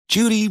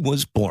Judy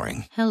was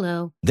boring.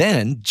 Hello.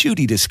 Then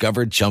Judy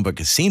discovered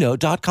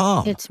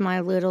ChumbaCasino.com. It's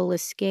my little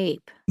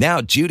escape. Now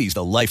Judy's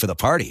the life of the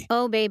party.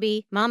 Oh,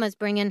 baby, mama's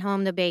bringing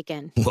home the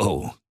bacon.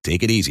 Whoa,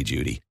 take it easy,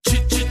 Judy.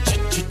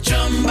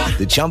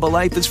 The Chumba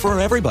life is for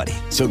everybody.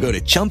 So go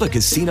to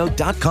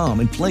ChumbaCasino.com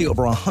and play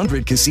over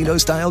 100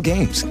 casino-style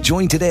games.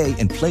 Join today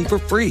and play for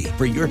free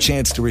for your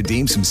chance to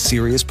redeem some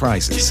serious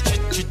prizes.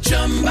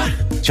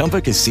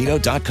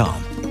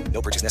 ChumbaCasino.com.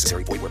 No purchase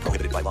necessary. Void where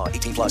prohibited by law.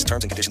 18 plus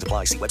terms and conditions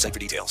apply. See website for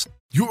details.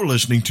 You're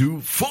listening to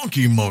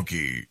Funky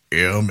Monkey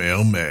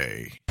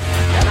MMA. Can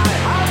I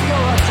have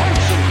your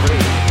attention,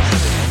 please?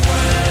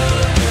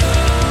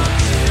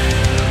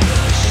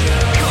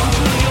 Come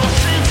to your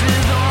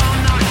senses or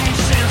I'll knock you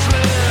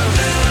senseless.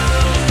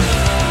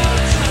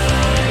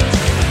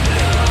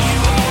 You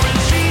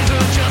orange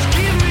Caesar, just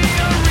give me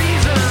a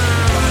reason.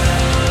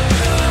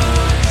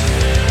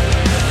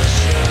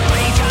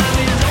 Playtime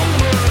is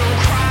over, don't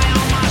cry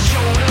on my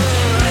shoulder.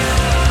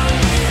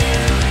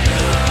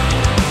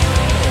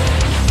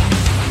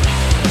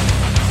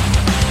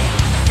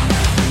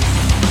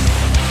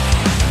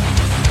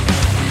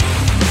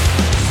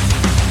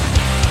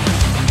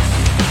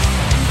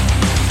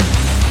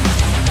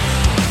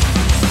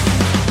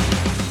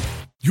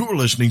 You're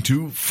listening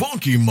to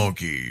Funky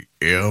Monkey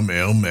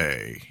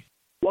MMA.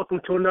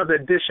 Welcome to another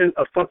edition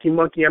of Funky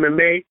Monkey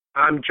MMA.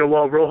 I'm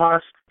Joel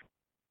Rojas.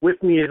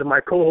 With me is my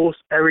co-host,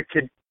 Eric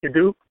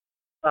Kidu.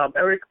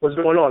 Eric, what's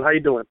going on? How you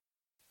doing?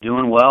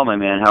 Doing well, my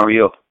man. How are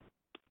you?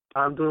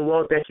 I'm doing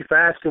well. Thank you for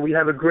asking. We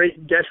have a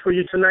great guest for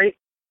you tonight.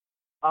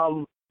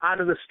 Out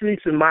of the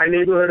streets in my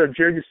neighborhood of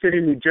Jersey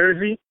City, New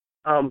Jersey,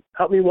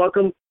 help me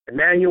welcome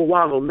Emmanuel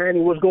Walo. Manny,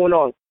 what's going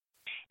on?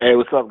 Hey,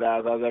 what's up,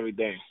 guys? How's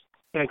everything?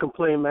 Can't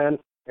complain, man.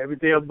 Every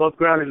day above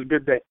ground is a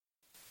good day.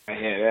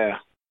 Yeah.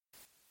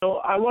 So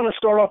I want to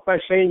start off by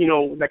saying,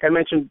 like I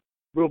mentioned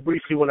real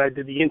briefly when I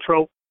did the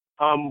intro,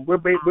 we're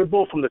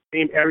both from the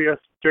same area,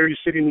 Jersey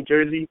City, New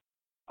Jersey.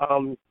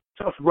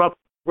 Tough,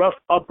 rough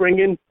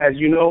upbringing, as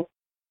you know.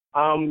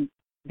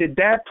 Did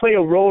that play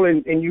a role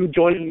in you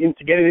getting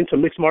into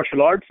mixed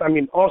martial arts? I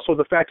mean, also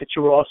the fact that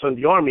you were also in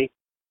the Army.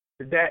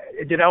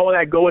 Did all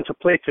that go into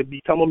play to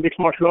become a mixed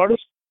martial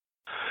artist?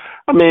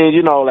 I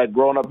mean, like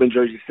growing up in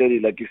Jersey City,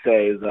 like you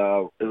say, is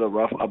a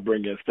rough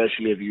upbringing,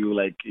 especially if you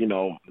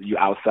you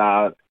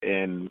outside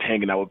and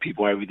hanging out with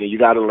people and everything. You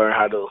got to learn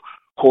how to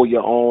hold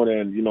your own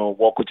and,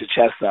 walk with your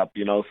chest up,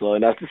 So,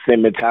 and that's the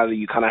same mentality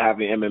you kind of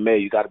have in MMA.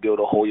 You got to be able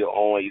to hold your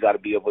own. You got to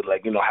be able to,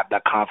 have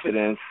that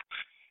confidence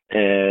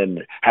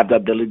and have the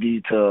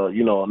ability to,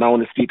 not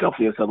only speak up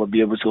for yourself, but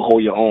be able to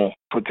hold your own,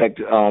 protect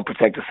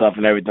yourself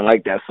and everything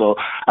like that. So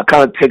I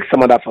kind of take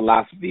some of that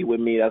philosophy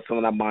with me, that's some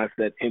of that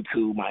mindset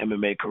into my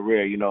MMA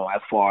career,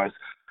 as far as,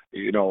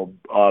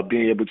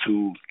 being able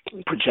to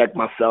project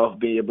myself,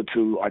 being able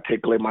to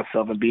articulate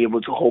myself, and be able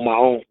to hold my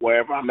own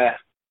wherever I'm at.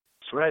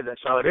 That's right.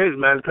 That's how it is,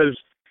 man, because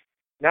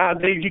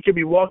nowadays you could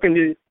be walking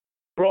in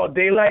broad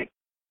daylight,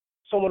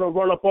 someone will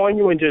run up on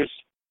you and just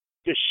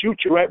shoot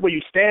you right where you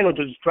stand or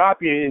just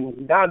drop you.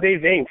 And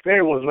nowadays, they ain't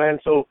fair ones, man.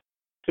 So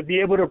to be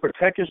able to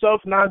protect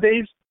yourself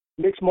nowadays,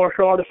 mixed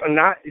martial artists or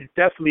not, it's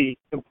definitely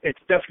a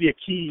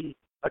key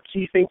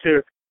thing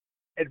to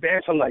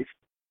advance in life.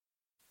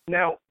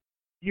 Now,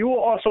 you were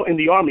also in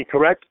the Army,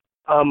 correct?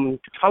 How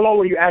long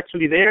were you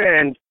actually there?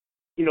 And,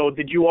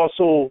 did you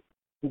also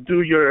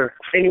do your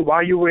training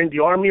while you were in the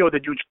Army, or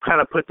did you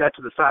kind of put that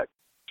to the side?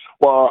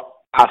 Well,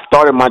 I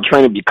started my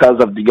training because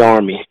of the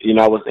Army.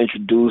 I was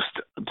introduced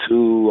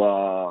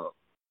to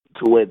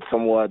it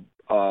somewhat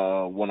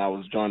when I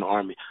was joining the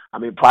Army. I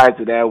mean, prior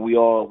to that, we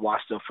all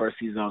watched the first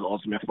season of The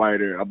Ultimate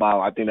Fighter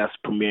I think that's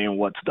premiering,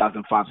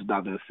 2005,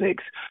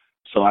 2006.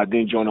 So I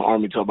didn't join the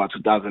Army until about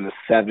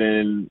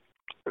 2007,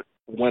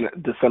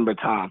 December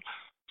time.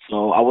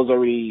 So I was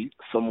already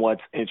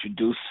somewhat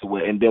introduced to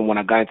it. And then when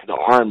I got into the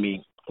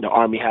Army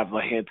have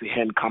a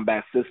hand-to-hand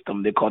combat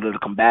system. They called it a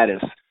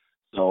combatives.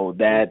 So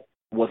that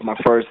was my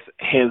first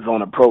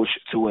hands-on approach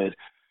to it.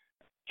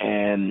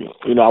 And,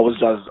 I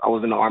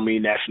was in the Army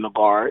National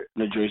Guard,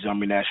 New Jersey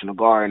Army National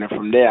Guard. And then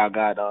from there, I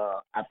got,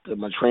 after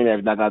my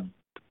training,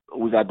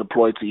 we got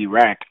deployed to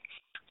Iraq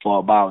for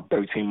about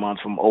 13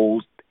 months from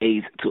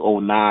 2008 to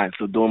 2009.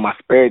 So during my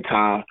spare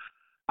time,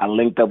 I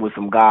linked up with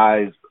some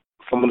guys,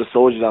 some of the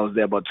soldiers that was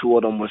there, but two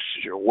of them was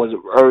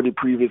already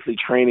previously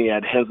training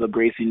at Hensel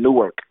Gracie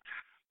Newark.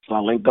 So I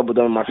linked up with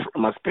them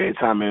in my spare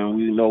time, and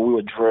we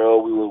would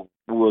drill, we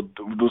would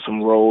do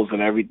some rolls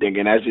and everything,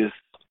 and that's just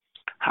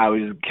how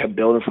we just kept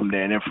building from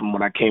there. And then from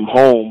when I came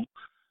home,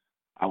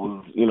 I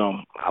was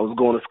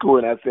going to school,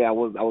 and that's it. I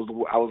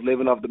was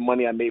living off the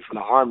money I made from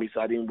the Army,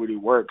 so I didn't really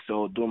work.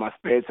 So during my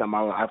spare time,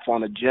 I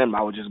found a gym.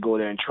 I would just go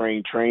there and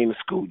train to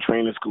school,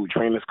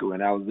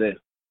 and that was it.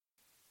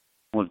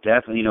 Well,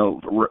 definitely.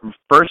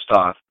 First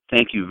off,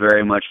 thank you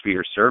very much for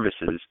your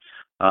services.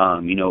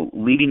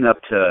 Leading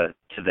up to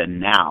the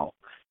now,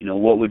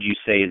 what would you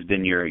say has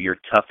been your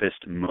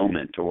toughest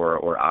moment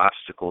or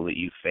obstacle that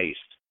you faced?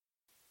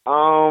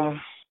 I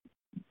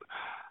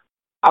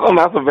don't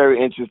know. That's a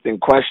very interesting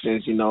question.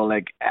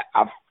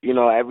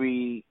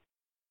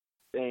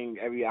 thing,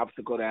 every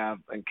obstacle that I've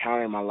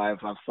encountered in my life,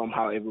 I've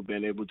somehow ever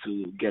been able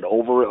to get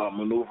over it or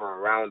maneuver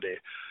around it.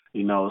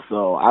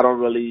 So I don't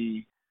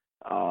really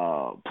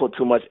put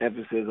too much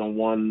emphasis on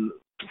one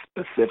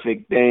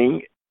specific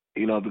thing,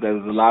 because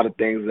there's a lot of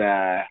things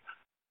that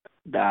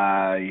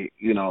brought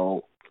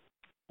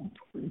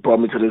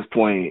me to this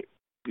point,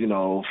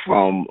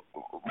 from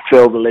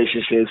failed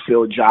relationships,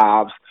 failed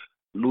jobs,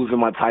 losing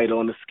my title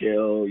on the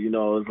scale,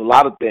 there's a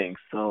lot of things.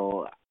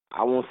 So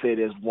I won't say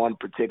there's one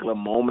particular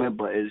moment,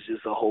 but it's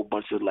just a whole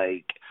bunch of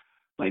like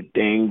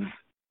things.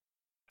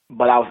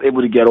 But I was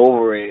able to get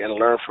over it and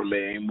learn from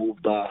it and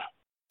moved on.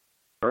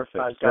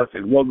 Perfect.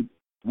 What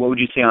would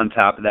you say on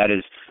top of that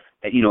is,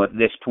 at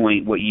this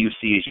point, what you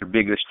see as your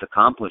biggest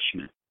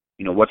accomplishment?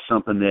 What's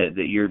something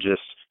that you're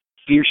just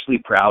fiercely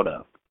proud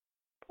of?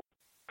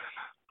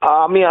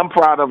 I'm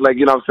proud of, what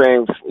I'm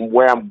saying,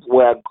 where I'm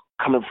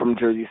coming from,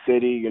 Jersey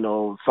City.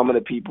 Some of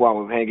the people I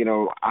was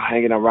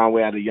hanging around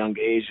with at a young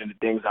age and the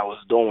things I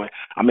was doing.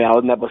 I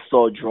was never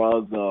sold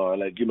drugs or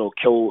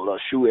kill or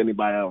shoot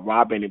anybody or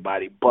rob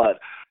anybody, but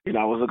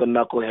I was like a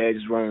knucklehead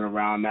just running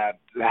around, not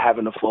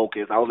having a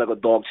focus. I was like a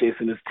dog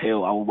chasing his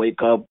tail. I would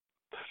wake up,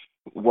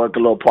 work a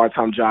little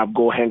part-time job,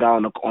 go hang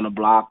out on the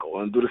block,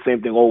 and do the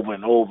same thing over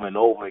and over and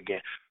over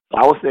again. So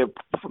I would say,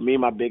 for me,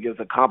 my biggest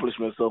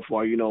accomplishment so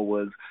far,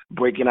 was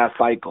breaking that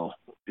cycle.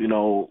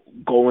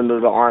 Going to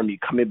the Army,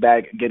 coming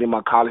back, getting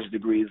my college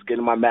degrees,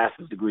 getting my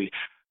master's degree,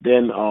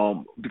 then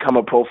become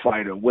a pro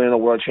fighter, winning a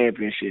world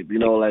championship.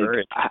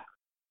 I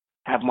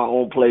have my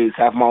own place,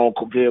 have my own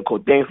vehicle,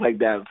 things like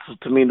that. So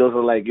to me, those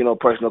are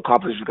personal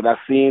accomplishments, because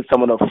I've seen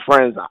some of the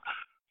friends.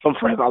 Some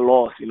friends I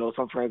lost,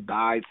 some friends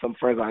died, some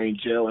friends are in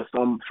jail, and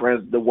some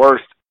friends, the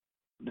worst,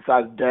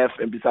 besides death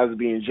and besides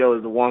being in jail,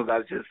 is the ones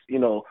that just,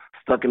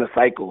 stuck in a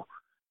cycle.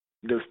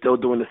 They're still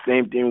doing the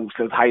same thing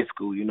since high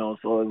school,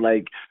 So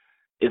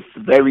it's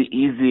very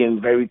easy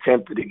and very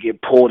tempting to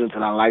get pulled into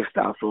that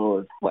lifestyle.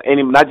 So for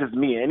not just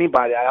me,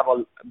 anybody,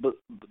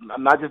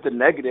 I'm not just the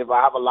negative.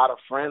 I have a lot of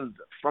friends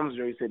from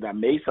Jersey City that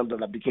made something,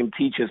 that became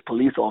teachers,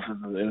 police officers,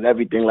 and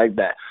everything like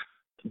that,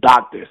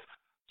 doctors.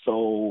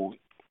 So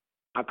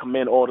I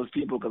commend all those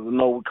people, because I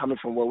know we're coming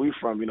from where we're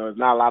from. There's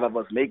not a lot of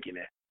us making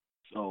it.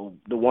 So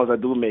the ones that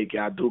do make it,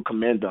 I do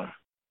commend them.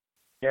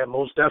 Yeah,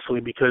 most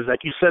definitely, because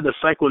like you said, the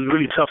cycle is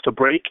really tough to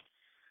break,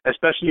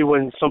 especially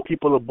when some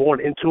people are born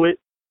into it.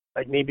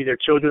 Like maybe their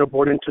children are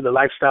born into the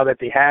lifestyle that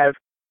they have,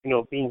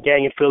 being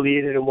gang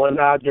affiliated and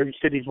whatnot. Jersey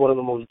City is one of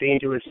the most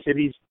dangerous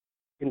cities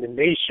in the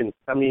nation.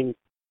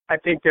 I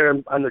think they're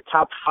on the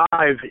top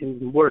 5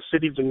 in worst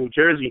cities in New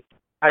Jersey.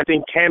 I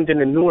think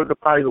Camden and Newark are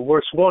probably the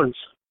worst ones,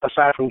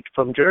 aside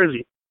from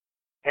Jersey.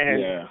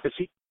 And to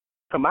see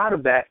come out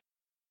of that,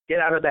 get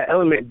out of that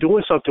element,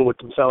 doing something with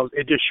themselves,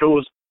 it just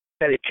shows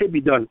that it could be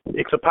done.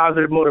 It's a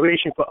positive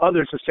motivation for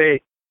others to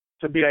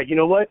be like, you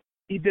know what,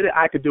 he did it,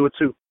 I could do it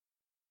too.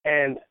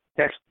 And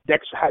that's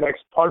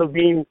part of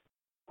being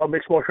a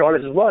mixed martial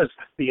artist as well, as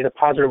being a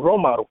positive role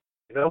model,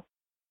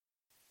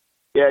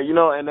 Yeah,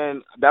 and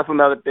then that's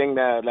another thing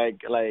that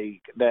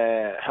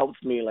that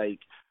helps me.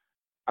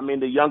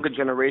 The younger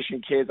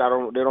generation kids, they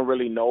don't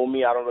really know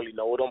me. I don't really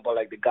know them, but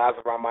the guys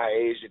around my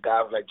age, the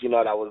guys that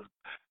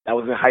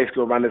was in high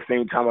school around the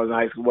same time I was in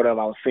high school,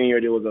 whatever, I was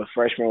senior, there was a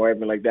freshman or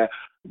anything like that.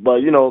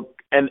 But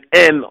and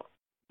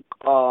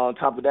on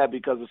top of that,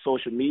 because of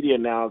social media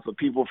now, so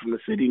people from the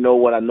city know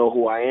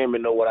who I am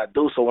and know what I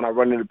do. So when I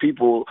run into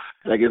people,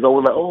 it's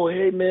always like, oh,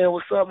 hey man,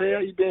 what's up? Hey, how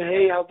you been?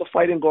 Hey, how's the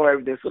fighting going?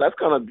 Everything. So that's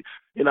kind of,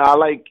 I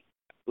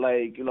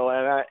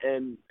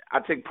and I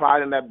take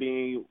pride in that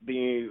being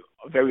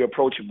very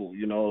approachable.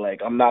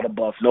 I'm not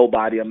above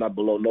nobody. I'm not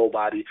below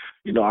nobody.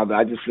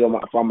 I just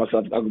find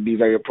myself, I can be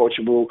very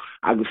approachable.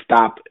 I can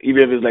stop,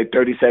 even if it's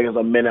 30 seconds,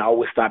 a minute, I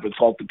always stop and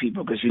talk to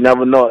people, because you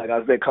never know. Like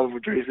I said, coming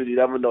from Jersey City, you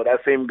never know.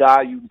 That same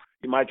guy, you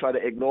might try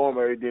to ignore him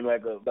or everything,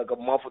 like a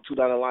month or two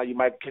down the line, you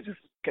might catch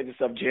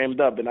yourself jammed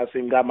up, and that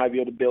same guy might be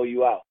able to bail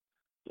you out.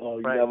 So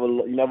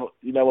you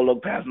never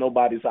look past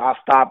nobody. So I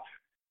stop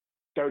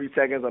 30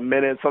 seconds, a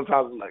minute.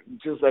 Sometimes,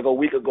 just a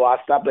week ago, I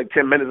stopped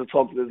 10 minutes to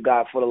talk to this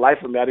guy. For the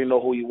life of me, I didn't know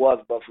who he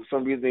was, but for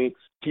some reason,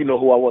 he knew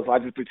who I was. So I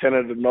just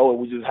pretended to know, and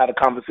we just had a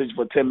conversation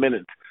for 10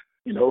 minutes,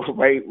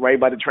 right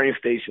by the train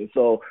station.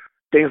 So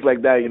things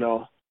like that,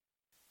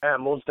 Yeah,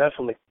 most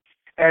definitely.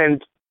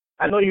 And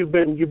I know you've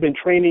been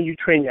training. You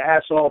train your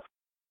ass off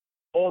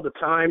all the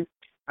time.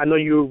 I know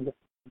you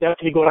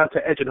definitely go out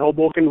to Edge and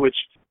Hoboken,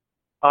 which,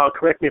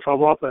 correct me if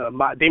I'm wrong,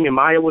 but Damian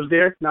Maia was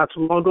there not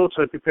too long ago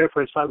to prepare for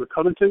his fight with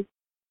Covington.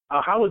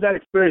 How was that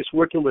experience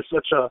working with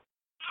such a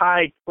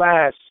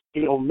high-class,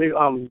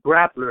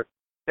 grappler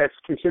that's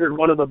considered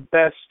one of the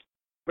best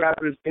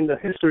grapplers in the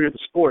history of the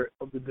sport,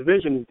 of the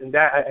division, in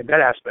that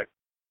aspect?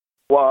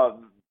 Well,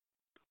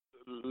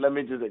 let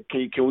me just,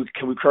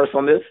 can we curse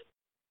on this?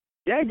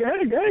 Yeah, go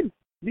ahead.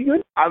 Be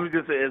good. I was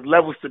just saying, there's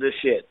levels to this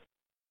shit.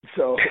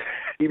 So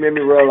he made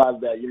me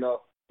realize that,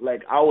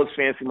 I always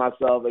fancy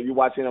myself. If you're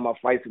watching my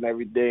fights and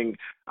everything,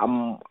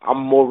 I'm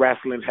more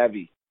wrestling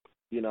heavy,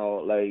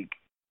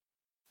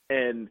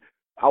 and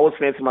I was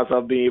fancy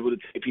myself being able to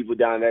take people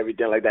down and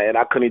everything like that, and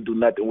I couldn't do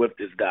nothing with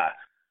this guy.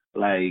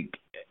 Like,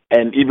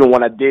 and even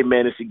when I did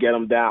manage to get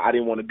him down, I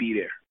didn't want to be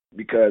there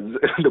because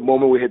the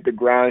moment we hit the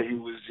ground, he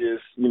was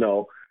just, and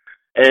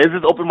it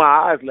just opened my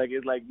eyes. Like,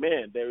 it's like,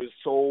 man, there is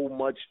so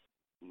much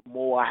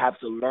more I have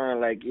to learn.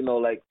 Like,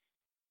 like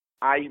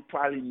I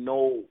probably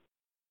know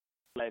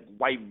like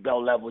white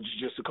belt level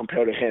just to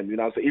compare to him. You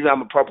know what I'm saying? Even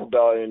I'm a purple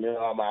belt and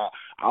I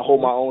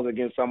hold my own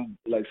against some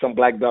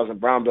black belts and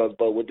brown belts,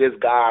 but with this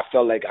guy I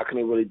felt like I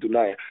couldn't really do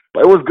nothing.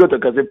 But it was good though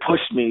because it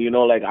pushed me,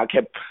 like I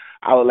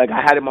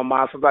had in my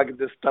mind sometimes I get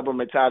this stubborn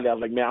mentality. I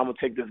was like, man, I'm gonna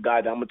take this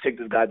guy down,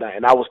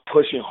 and I was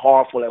pushing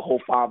hard for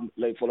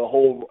for the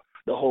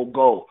whole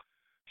goal.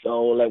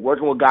 So like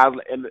working with guys,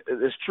 and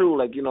it's true,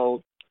 like,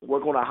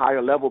 working with a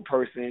higher level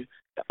person,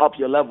 up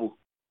your level.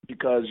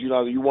 Because you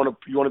want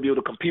to be able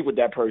to compete with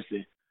that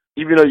person,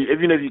 even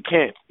if you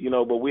can't,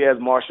 But we as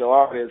martial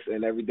artists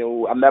and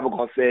everything, I'm never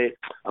gonna say,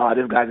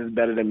 this guy's just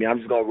better than me. I'm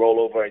just gonna roll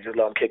over and just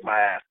let him kick my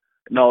ass.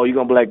 No, you're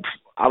gonna be like,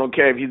 I don't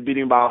care if he's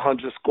beating by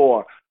 100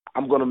 score.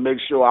 I'm gonna make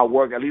sure I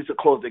work at least to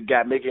close the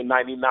gap, make it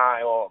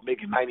 99 or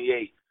make it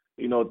 98.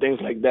 Things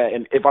like that.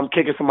 And if I'm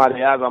kicking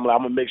somebody's ass, I'm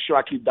gonna make sure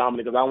I keep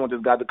dominant because I want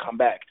this guy to come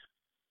back.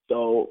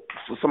 So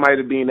for somebody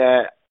to be in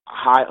that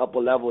high upper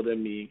level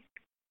than me,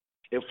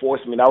 it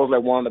forced me. That was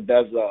like one of the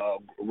best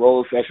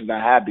roll sessions I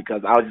had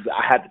because I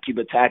had to keep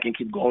attacking,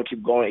 keep going.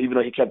 Even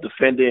though he kept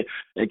defending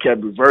and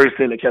kept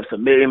reversing and kept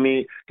submitting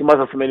me, he must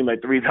have submitted me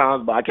like 3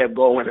 times, but I kept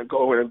going and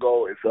going and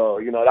going. So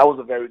that was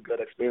a very good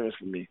experience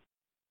for me.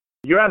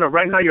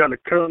 Right now you're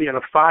currently on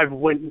a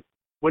 5-win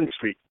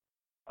streak.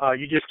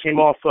 You just came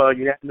off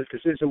unanimous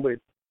decision with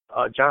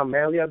John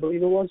Manley, I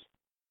believe it was.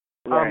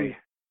 Right.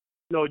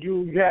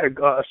 You had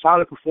a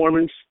solid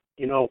performance.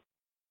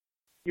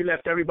 You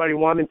left everybody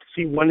wanting to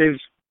see when is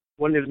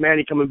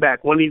Manny coming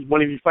back? When is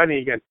he fighting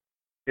again?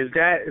 Is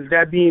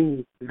that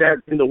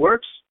in the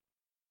works?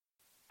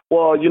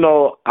 Well,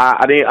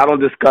 I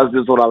don't discuss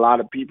this with a lot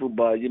of people,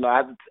 but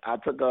I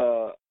took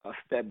a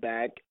step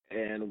back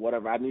and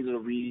whatever. I needed to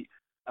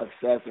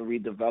reassess and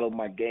redevelop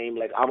my game.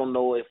 Like I don't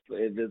know if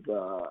it's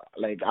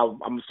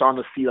I'm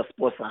starting to see a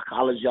sports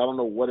psychology. I don't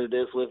know what it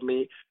is with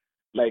me.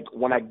 Like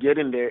when I get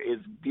in there, is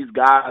these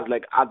guys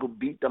like I could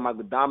beat them, I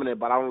could dominate,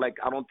 but I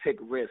don't take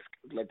risks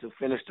like to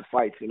finish the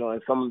fights, And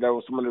there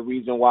was some of the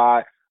reason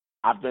why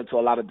I've been to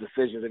a lot of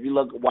decisions. If you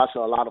watch a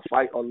lot of those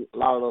fights, I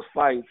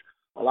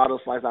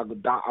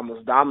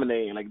was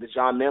dominating. Like the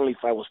John Manley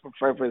fight was,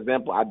 for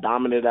example, I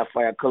dominated that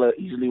fight. I could have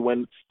easily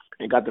went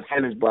and got the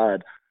finish,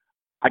 but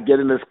I get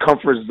in this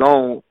comfort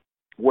zone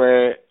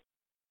where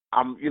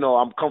I'm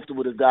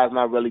comfortable with this guy's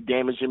not really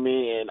damaging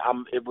me, and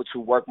I'm able to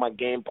work my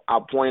game,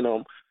 outpoint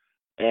him.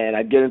 And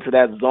I get into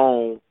that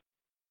zone,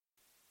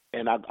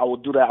 and I will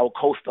do that. I will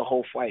coast the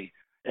whole fight.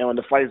 And when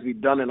the fight is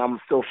done and I'm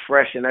still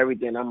fresh and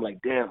everything, I'm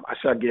like, damn, I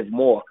should give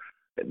more.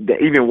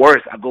 Even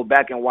worse, I go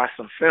back and watch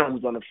some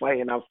films on the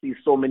fight, and I see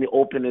so many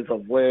openings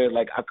of where,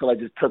 like, I could have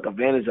just took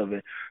advantage of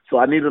it. So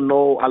I need to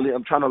know.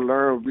 I'm trying to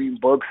learn,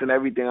 read books and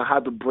everything on how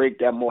to break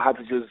that more, how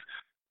to just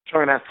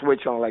turn that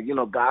switch on. Like,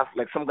 guys,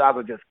 like some guys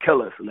are just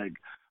killers.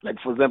 Like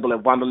for example,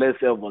 like Wanderlei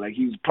Silva, like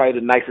he's probably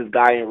the nicest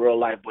guy in real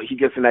life, but he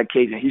gets in that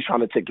cage and he's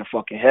trying to take your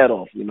fucking head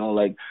off,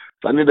 like.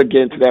 So I need to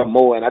get into that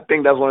more, and I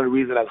think that's one of the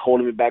reasons that's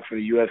holding me back from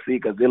the UFC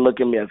because they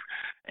look at me as,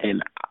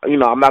 and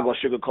I'm not gonna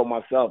sugarcoat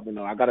myself,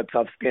 I got a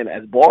tough skin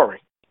as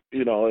boring,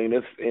 and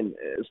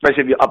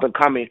especially if you're up and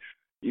coming,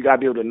 you gotta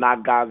be able to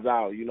knock guys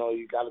out, you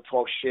gotta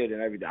talk shit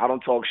and everything. I don't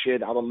talk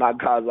shit, I don't knock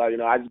guys out,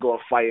 I just go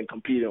and fight and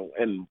compete,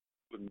 and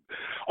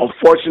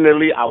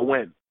unfortunately I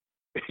win,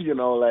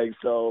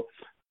 so.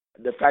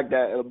 The fact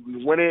that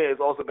winning has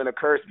also been a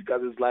curse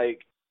because it's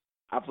like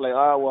I feel like,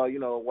 oh well,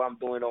 what I'm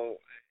doing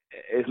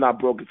it's not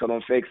broken, so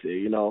don't fix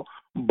it,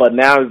 But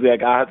now it's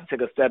like I have to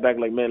take a step back.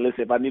 Like, man,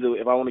 listen, if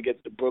I want to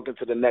get broken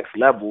to the next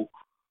level,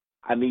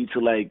 I need to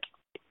like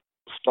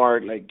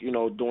start like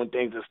doing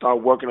things and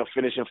start working on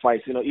finishing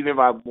fights. Even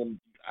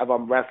if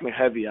I'm wrestling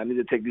heavy, I need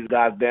to take these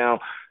guys down.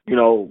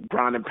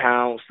 Ground and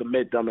pound,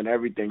 submit them, and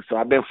everything. So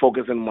I've been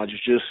focusing on my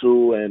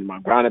jiu-jitsu and my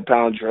ground and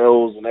pound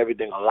drills and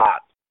everything a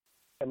lot.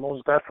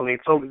 Most definitely.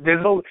 So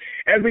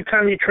every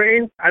time you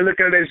train, I look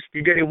at it as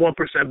you're getting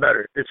 1%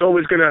 better. There's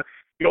always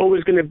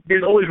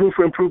room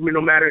for improvement.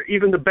 No matter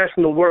even the best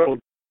in the world,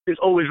 there's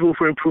always room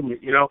for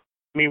improvement. I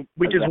mean,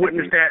 we just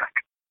witnessed that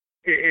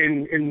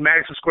in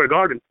Madison Square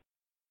Garden.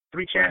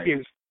 3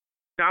 champions,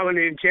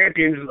 dominating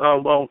champions.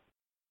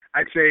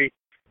 I'd say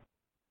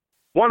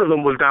one of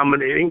them was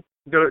dominating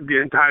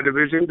the entire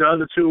division. The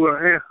other 2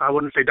 were, I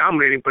wouldn't say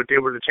dominating, but they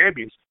were the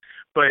champions.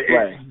 But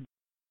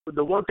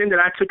the one thing that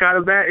I took out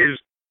of that is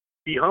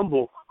be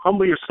humble.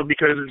 Humble yourself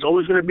because there's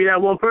always going to be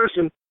that one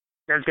person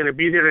that's going to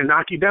be there to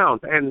knock you down.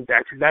 And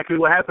that's exactly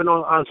what happened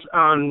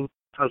on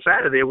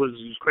Saturday. It was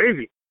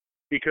crazy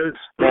because...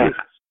 Man,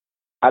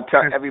 I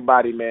tell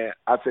everybody, man,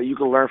 I say you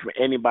can learn from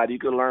anybody. You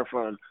can learn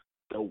from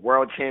the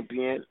world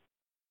champion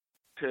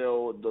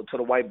to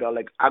the white belt.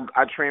 Like,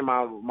 I train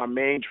my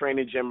main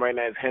training gym right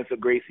now is Henson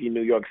Gracie in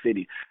New York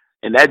City.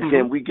 In that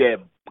gym, we get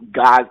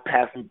guys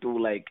passing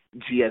through, like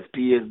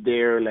GSP is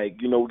there, like,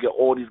 you know, we get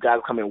all these guys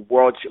coming,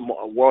 world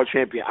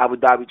champion, Abu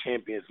Dhabi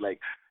champions, like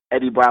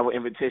Eddie Bravo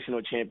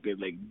Invitational champions,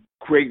 like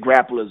great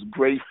grapplers,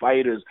 great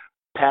fighters,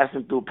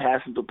 passing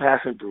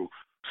through.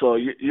 So,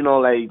 you know,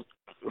 like,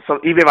 so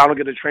even if I don't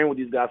get to train with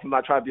these guys, I'm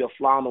not trying to be a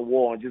fly on the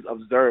wall and just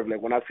observe.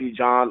 Like when I see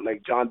John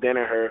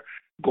Danaher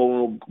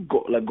going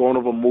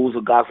over moves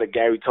with guys like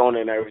Gary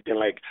Tonin and everything,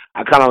 like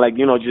I kind of like,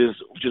 you know,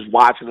 just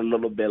watch it a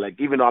little bit. Like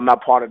even though I'm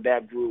not part of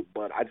that group,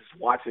 but I just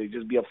watch it,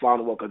 just be a fly on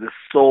the wall because there's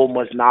so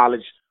much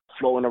knowledge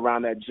floating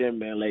around that gym,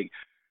 man. Like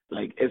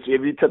if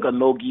you took a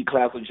no-gi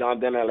class with John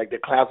Danaher, like the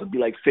class would be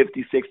like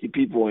 50, 60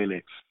 people in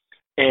it.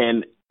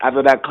 And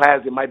after that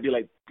class, it might be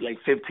like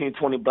 15,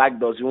 20 black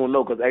belts. You won't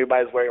know because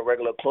everybody's wearing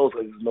regular clothes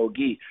because there's no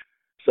gi.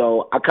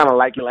 So I kind of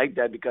like it like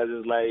that because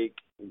it's like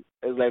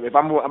if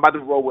I'm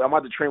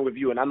about to train with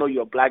you and I know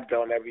you're a black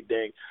belt and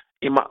everything.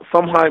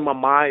 Somehow in my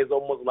mind, it's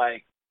almost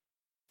like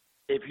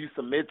if you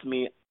submit to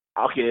me,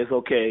 okay,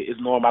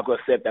 it's normal. I'm gonna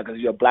accept that because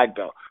you're a black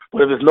belt.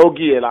 But if it's no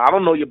gi, like, I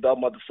don't know your belt,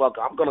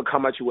 motherfucker. I'm gonna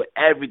come at you with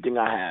everything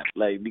I have,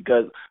 like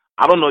because.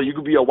 I don't know, you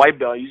could be a white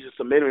belt and you just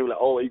submit me like,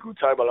 oh, you could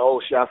tell me like,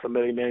 oh shit, I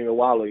submitted Emmanuel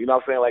Walo. You know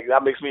what I'm saying? Like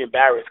that makes me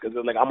embarrassed because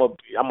it's like I'm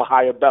a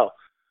higher belt.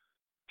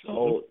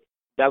 So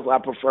that's why I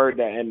prefer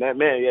that. And that,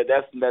 man, yeah,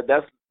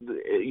 that's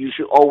you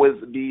should always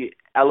be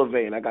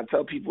elevating. Like I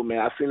tell people, man,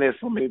 I've seen this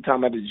so many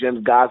times at the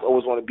gym. Guys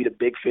always want to be the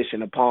big fish in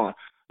the pond.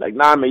 Like,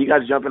 nah, man, you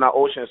guys jump in the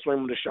ocean and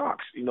swim with the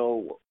sharks. You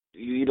know,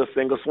 you either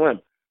sink or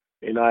swim.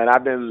 You know, and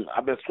I've been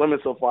swimming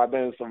so far. I've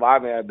been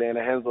surviving. I've been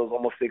in Henzo's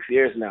almost 6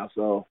 years now.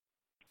 So.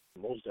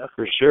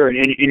 For sure,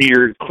 and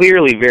you're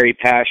clearly very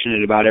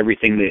passionate about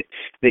everything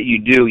that you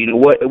do. You know,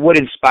 what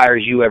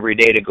inspires you every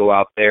day to go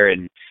out there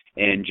and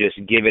just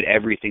give it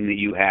everything that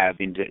you have,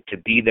 and to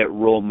be that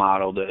role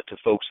model to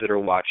folks that are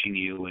watching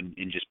you, and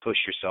just push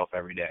yourself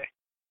every day.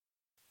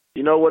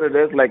 You know what it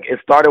is? Like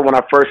it started when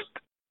I first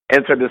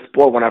entered the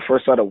sport, when I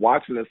first started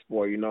watching the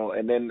sport. You know,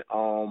 and then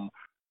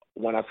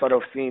when I started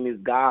seeing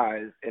these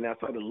guys and I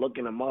started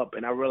looking them up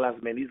and I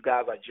realized, man, these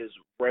guys are just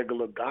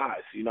regular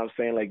guys. You know what I'm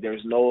saying? Like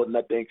there's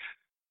nothing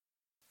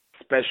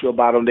special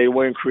about them. They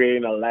weren't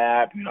creating a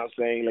lab. You know what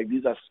I'm saying? Like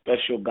these are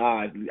special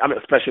guys. I mean,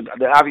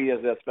 they're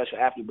obviously a special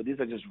athlete, but these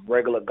are just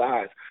regular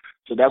guys.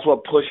 So that's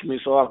what pushed me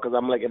so hard because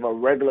I'm like, if a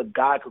regular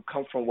guy could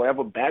come from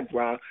whatever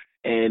background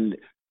and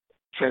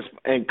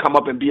come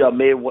up and be a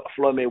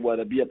Floyd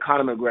Mayweather, be a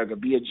Conor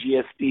McGregor, be a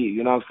GSP,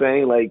 you know what I'm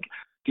saying? Like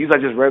these are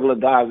just regular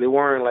guys. They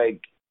weren't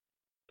like,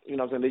 you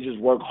know what I'm saying? They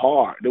just work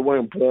hard. They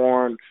weren't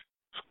born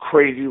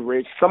crazy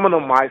rich. Some of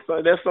them might.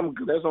 So there's some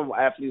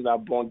athletes that are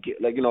born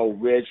like, you know,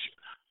 rich,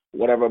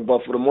 whatever.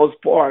 But for the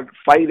most part,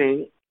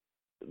 fighting.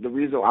 The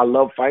reason I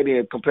love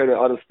fighting compared to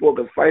other sports,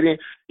 because fighting,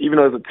 even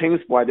though it's a team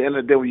sport, at the end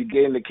of the day, when you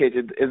get in the cage,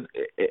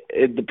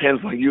 it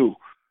depends on you.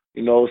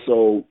 You know,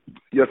 so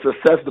your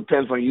success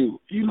depends on you.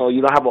 You know,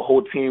 you don't have a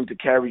whole team to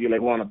carry you like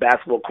we're on a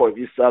basketball court. If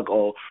you suck,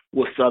 or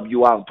we'll sub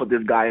you out and put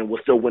this guy in,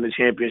 we'll still win the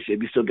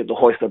championship. You still get to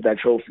hoist up that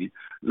trophy.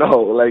 No,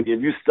 like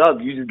if you suck,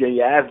 you just get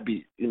your ass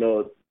beat. You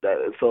know,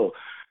 so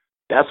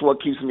that's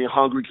what keeps me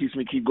hungry, keeps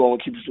me keep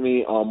going, keeps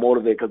me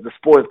motivated because the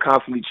sport is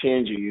constantly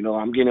changing. You know,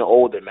 I'm getting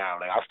older now.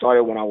 Like I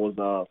started when I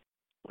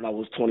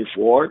was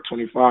 24,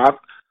 25.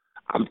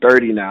 I'm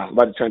 30 now. I'm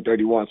about to turn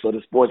 31. So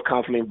the sport's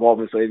constantly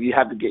evolving. So if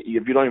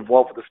you don't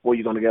involve with the sport,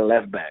 you're gonna get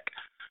left back,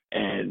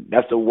 and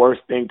that's the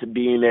worst thing, to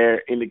be in there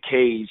in the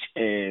cage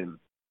and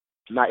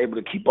not able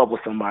to keep up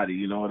with somebody.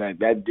 You know,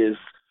 that just,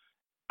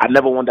 I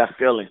never want that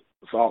feeling.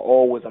 So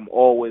I'm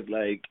always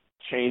like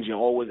changing,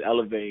 always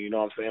elevating. You know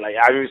what I'm saying? Like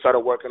I even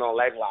started working on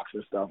leg locks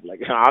and stuff. Like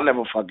I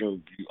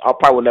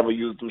probably will never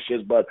use them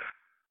shits, but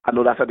I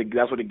know that's where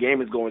the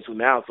game is going to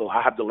now. So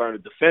I have to learn to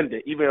defend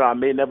it. Even though I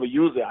may never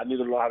use it, I need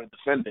to learn how to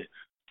defend it.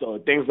 So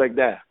things like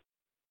that.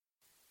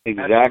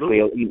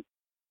 Exactly. Absolutely.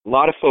 A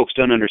lot of folks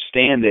don't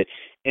understand that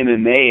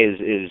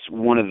MMA is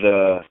one of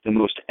the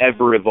most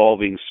ever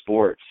evolving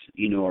sports,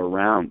 you know,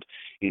 around.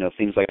 You know,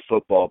 things like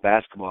football,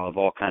 basketball have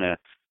all kind of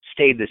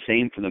stayed the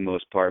same for the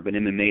most part, but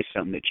MMA is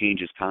something that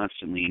changes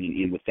constantly.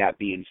 And with that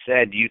being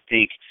said, do you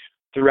think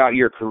throughout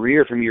your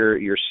career, from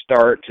your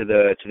start to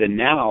the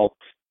now,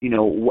 you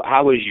know,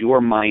 how has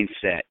your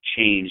mindset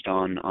changed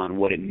on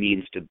what it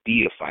means to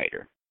be a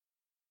fighter?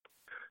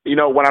 You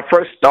know, when I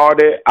first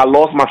started, I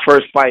lost my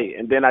first fight,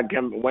 and then I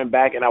went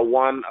back and I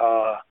won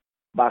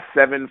about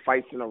 7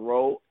 fights in a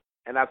row.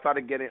 And I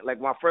started getting, like,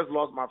 when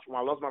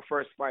I lost my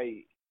first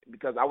fight,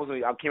 because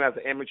I came as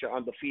an amateur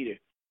undefeated.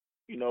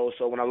 You know,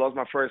 so when I lost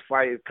my first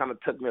fight, it kind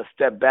of took me a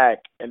step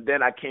back, and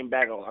then I came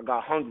back. I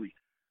got hungry.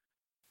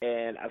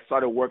 And I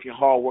started working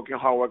hard,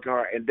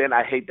 and then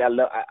I hate that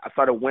level. I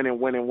started winning.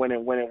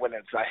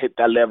 So I hit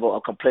that level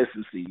of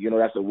complacency. You know,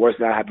 that's the worst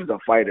thing that happens to a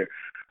fighter,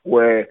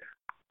 where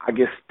I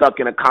get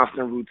stuck in a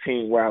constant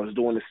routine where I was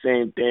doing the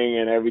same thing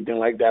and everything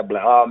like that. But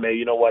like, oh man,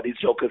 you know what? These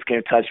jokers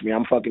can't touch me.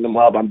 I'm fucking them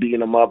up. I'm beating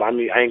them up. I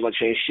ain't gonna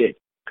change shit.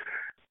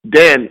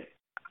 Then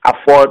I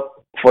fought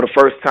for the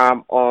first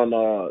time on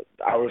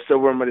I will still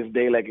remember this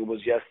day like it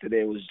was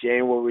yesterday. It was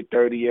January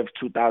 30th,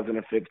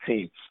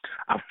 2015.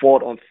 I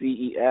fought on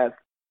CES,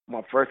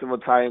 my first ever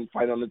time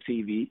fight on the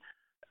TV.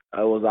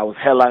 I was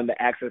headlining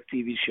the Access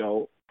TV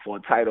show for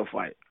a title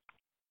fight.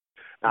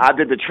 Now I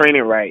did the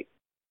training right,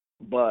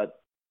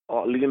 but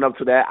leading up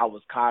to that, I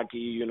was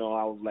cocky. I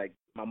was like,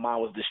 my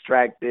mind was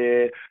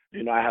distracted.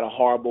 I had a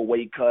horrible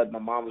weight cut. My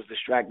mind was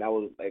distracted. I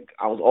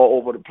was all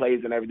over the place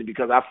and everything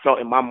because I felt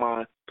in my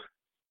mind,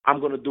 I'm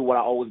gonna do what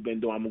I always been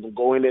doing. I'm gonna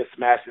go in there,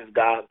 smash this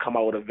guy, come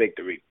out with a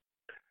victory,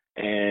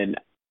 and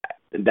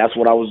that's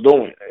what I was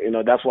doing.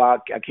 That's why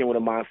I came with a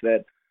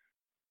mindset.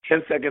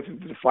 10 seconds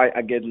into the fight,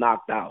 I get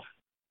knocked out,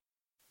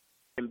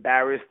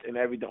 embarrassed and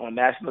everything on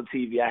national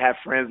TV. I had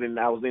friends and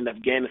I was in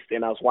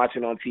Afghanistan. I was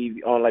watching on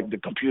TV, on like the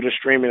computer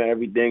streaming and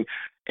everything,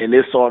 and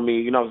they saw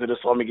me. They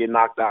saw me get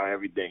knocked out and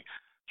everything.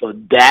 So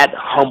that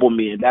humbled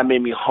me and that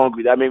made me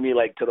hungry. That made me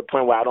like to the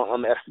point where I don't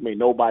underestimate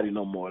nobody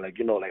no more. Like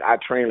I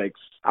train like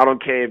I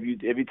don't care if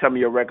you tell me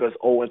your record is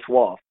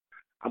 0-12.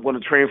 I'm gonna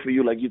train for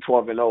you like you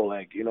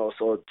 12-0.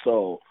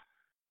 So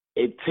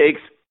it's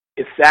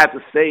sad to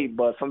say,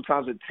 but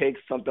sometimes it takes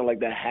something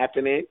like that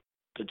happening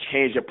to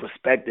change your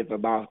perspective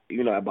about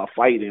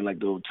fighting,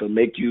 like to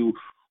make you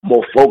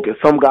more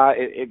focused. Some guy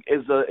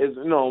is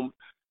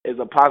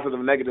a positive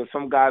and negative.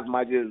 Some guys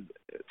might just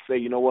say,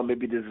 you know what,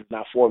 maybe this is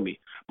not for me.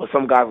 But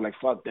some guys are like,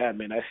 fuck that,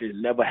 man. That shit is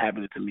never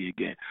happening to me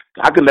again.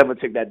 I could never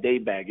take that day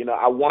back.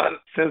 I won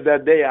since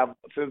that day.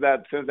 Since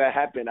that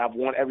happened, I've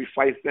won every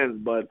fight since.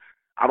 But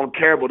I don't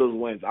care about those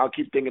wins. I'll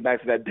keep thinking back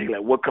to that day,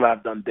 like what could I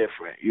have done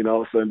different?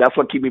 So that's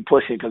what keep me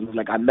pushing because it's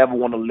like I never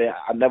want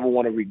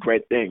to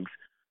regret things.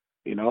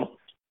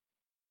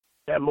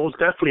 Yeah, most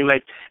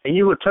definitely. And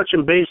you were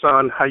touching base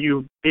on how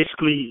you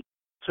basically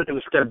took a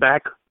step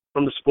back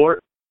from the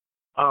sport.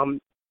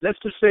 Let's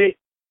just say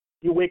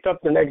you wake up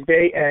the next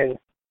day and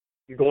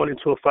you're going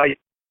into a fight.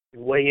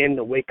 You weigh in,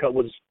 the weight cut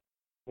was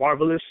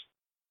marvelous.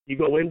 You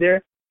go in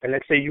there, and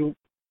let's say you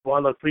were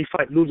on a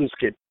 3-fight losing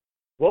skid.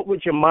 What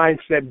would your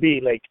mindset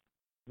be? Like,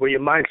 will your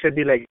mindset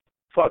be like,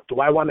 fuck, do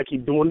I want to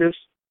keep doing this?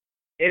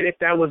 And if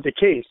that was the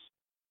case,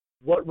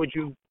 what would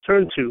you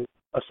turn to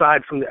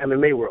aside from the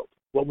MMA world?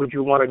 What would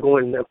you want to go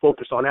in and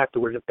focus on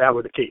afterwards if that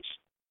were the case?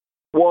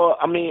 Well,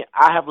 I mean,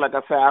 I have, like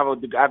I said,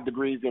 I have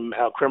degrees in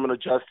criminal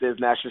justice,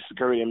 national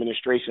security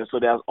administration, so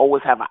there's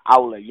always have an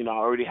outlet. I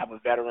already have a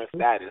veteran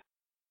status.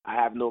 I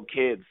have no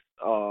kids,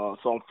 so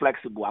I'm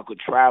flexible. I could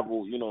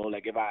travel.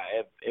 Like if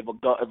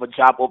a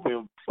job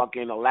open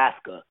fucking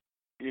Alaska,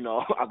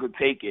 I could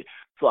take it.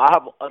 So I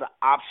have other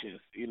options.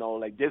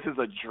 Like this is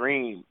a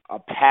dream, a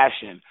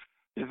passion.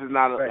 This is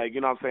not right. Like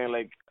what I'm saying.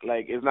 Like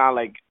it's not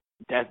like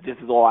this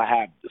is all I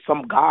have.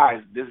 Some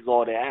guys, this is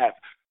all they have.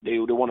 They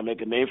want to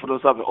make a name for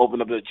themselves and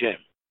open up a gym.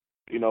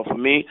 For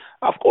me,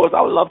 of course,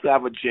 I would love to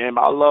have a gym.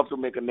 I would love to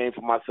make a name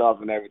for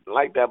myself and everything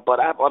like that. But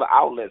I have other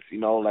outlets.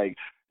 Like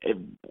if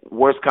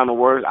worst kind of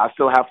worst, I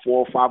still have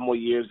 4 or 5 more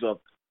years of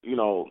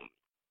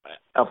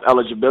of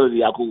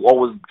eligibility. I could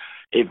always,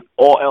 if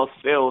all else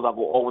fails, I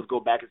will always go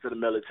back into the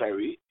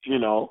military.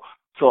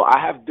 So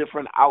I have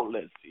different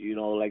outlets.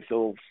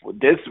 So for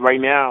this right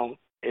now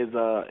is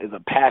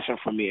a passion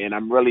for me, and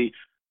I'm really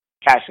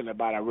passionate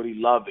about it. I really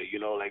love it.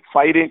 Like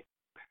fighting.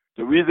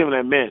 The reason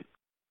I meant,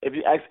 if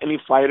you ask any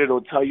fighter,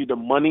 they'll tell you the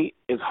money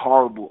is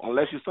horrible.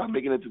 Unless you start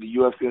making it to the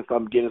UFC and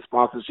start getting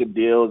sponsorship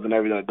deals and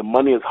everything, the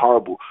money is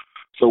horrible.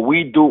 So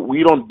we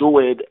don't do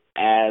it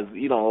as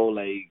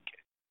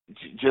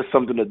just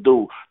something to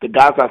do. The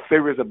guys are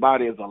serious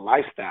about it as a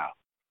lifestyle.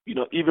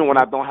 Even when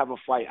I don't have a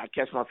fight, I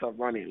catch myself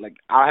running. Like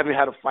I haven't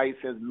had a fight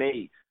since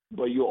May.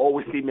 But you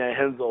always see me at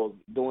Henzo's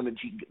doing the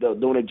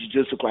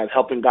jiu-jitsu class,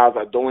 helping guys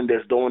out doing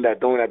this, doing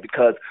that,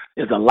 because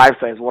it's a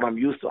lifestyle. It's what I'm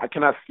used to. I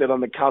cannot sit on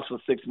the couch for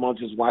 6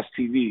 months just watch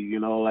TV.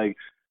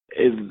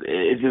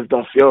 It just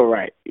don't feel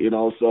right.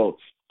 So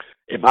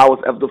if I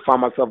was ever to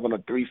find myself on a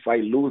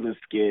 3-fight losing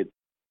skid,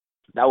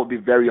 that would be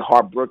very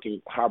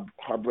heartbreaking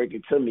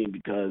to me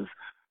because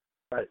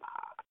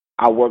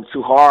I work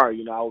too hard.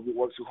 I would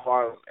work too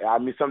hard. I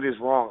mean, something's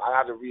wrong. I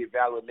have to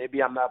reevaluate.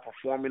 Maybe I'm not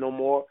performing no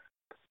more.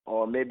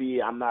 Or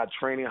maybe I'm not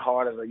training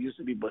hard as I used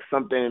to be, but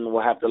something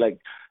will have to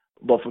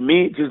But for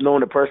me, just knowing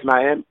the person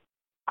I am,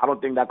 I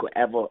don't think that could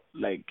ever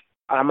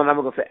I'm not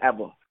gonna say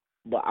ever,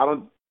 but I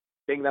don't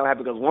think that will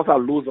happen because once I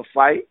lose a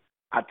fight,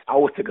 I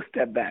always take a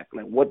step back.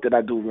 Like, what did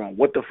I do wrong?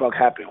 What the fuck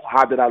happened?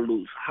 How did I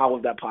lose? How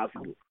was that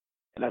possible?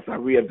 And that's how I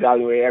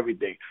reevaluate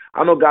everything.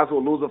 I know guys who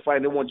will lose a fight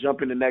and they won't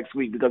jump in the next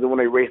week because they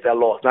want to erase that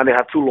loss. Now they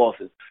have 2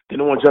 losses. They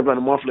don't want to jump in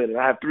a month later.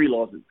 I have 3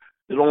 losses.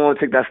 They don't want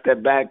to take that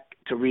step back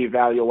to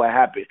reevaluate what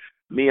happened.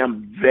 Me,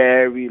 I'm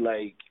very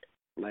like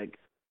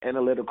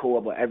analytical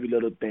about every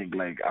little thing.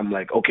 Like I'm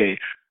like, okay,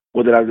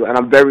 what did I do? And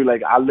I'm very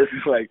I listen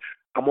to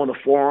I'm on the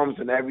forums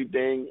and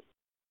everything,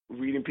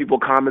 reading people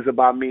comments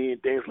about me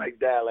and things like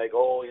that. Like,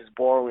 oh, he's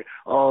boring.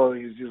 Oh,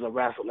 he's just a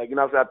wrestler.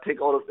 So I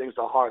take all those things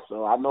to heart.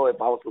 So I know if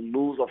I was to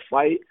lose a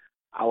fight,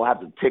 I will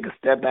have to take a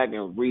step back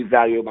and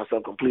reevaluate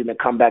myself completely and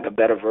come back a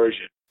better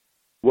version.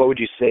 What would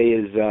you say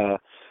is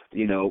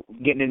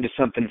getting into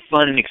something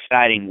fun and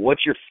exciting,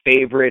 what's your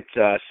favorite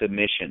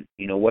submission?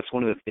 What's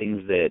one of the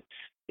things that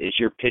is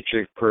your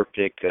picture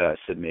perfect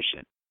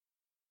submission?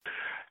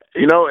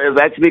 It's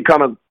actually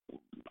kind of,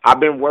 I've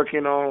been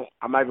working on,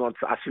 I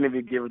shouldn't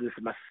even give this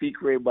my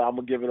secret, but I'm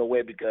going to give it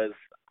away because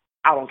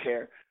I don't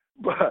care.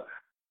 But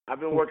I've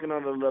been working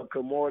on a little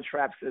Kimura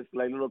trap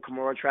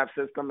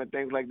system and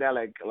things like that.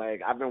 Like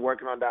I've been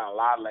working on that a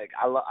lot. Like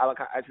I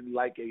actually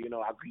like it.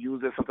 I could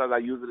use it. Sometimes I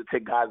use it to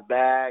take guys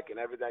back and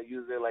everything. I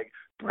use it like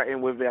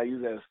threaten with it. I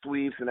use it as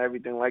sweeps and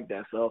everything like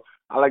that. So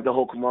I like the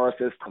whole Kimura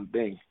system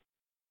thing.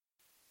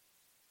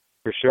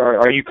 For sure.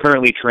 Are you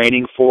currently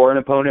training for an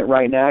opponent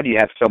right now? Do you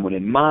have someone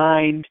in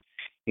mind?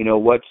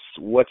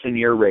 What's in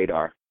your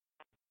radar?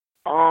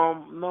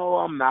 No,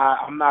 I'm not.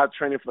 I'm not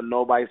training for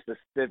nobody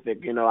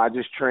specific. I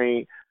just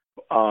train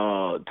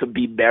to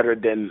be better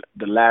than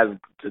the last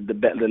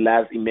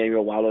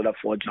Emmanuel Walo that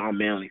fought John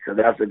Manley. So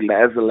that's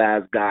the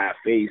last guy I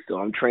faced. So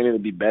I'm training to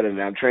be better than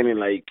that. I'm training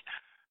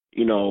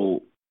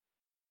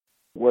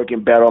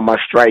working better on my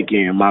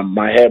striking,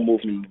 my head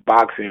movement,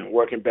 boxing,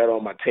 working better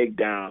on my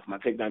takedowns, my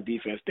takedown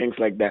defense, things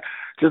like that.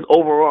 Just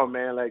overall,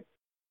 man, like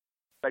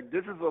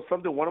this is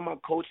something one of my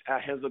coach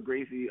at Hansel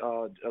Gracie,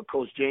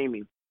 Coach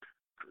Jamie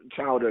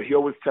Chowder, he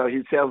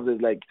tells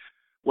us, like,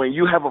 when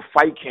you have a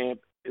fight camp,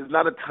 it's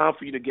not a time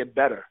for you to get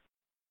better.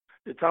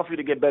 The time for you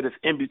to get better is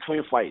in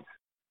between fights.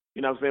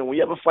 You know what I'm saying? When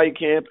you have a fight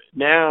camp,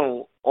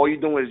 now all you're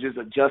doing is just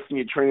adjusting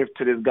your training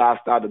to this guy's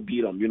style to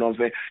beat him. You know what I'm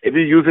saying? If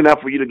you're using that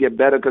for you to get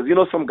better, because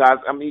some guys,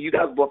 you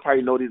guys both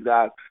probably know these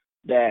guys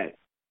that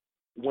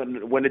when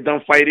they're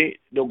done fighting,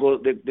 they'll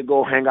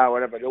go hang out or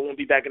whatever. They won't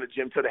be back in the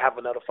gym till they have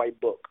another fight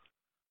book.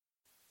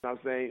 You know what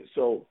I'm saying?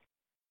 So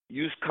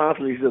use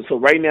constantly. So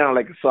right now,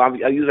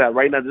 I use that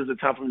right now. This is the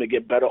time for me to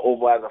get better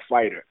over as a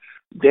fighter.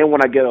 Then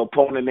when I get an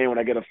opponent name, when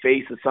I get a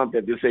face or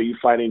something, they say you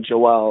fighting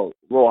Joel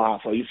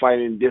Rojas or you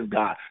fighting this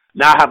guy.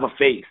 Now I have a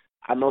face.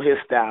 I know his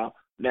style.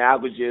 Now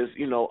I could just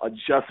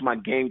adjust my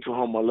game to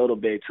him a little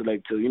bit to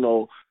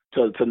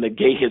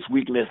negate his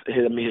weakness,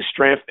 his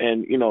strength,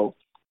 and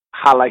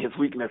highlight his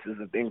weaknesses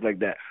and things like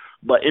that.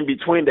 But in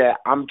between that,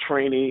 I'm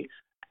training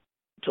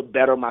to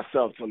better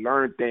myself, to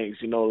learn things,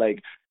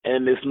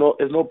 and there's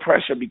no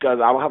pressure because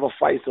I don't have a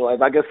fight. So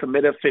if I get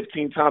submitted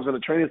 15 times in a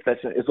training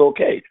session, it's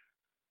okay.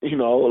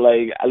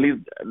 At least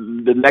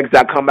the next day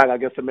I come back, I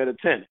get submitted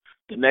 10.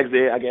 The next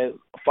day I get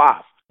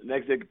 5. The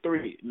next day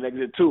 3. The next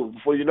day 2.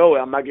 Before you know it,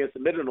 I'm not getting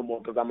submitted no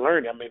more because I'm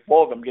learning. I'm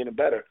evolving. I'm getting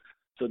better.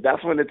 So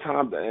that's when the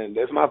time, and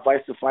that's my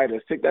advice to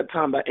fighters. Take that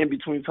time, that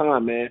in-between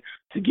time, man,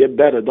 to get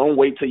better. Don't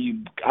wait till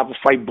you have a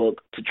fight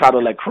book to try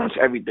to, crunch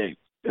everything.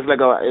 It's like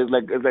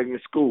in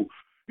school.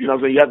 You know what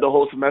I'm saying? You have the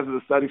whole semester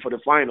to study for the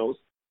finals,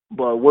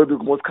 but what do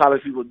most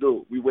college people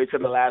do? We wait till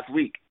the last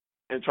week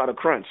and try to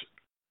crunch.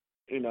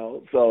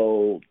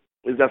 So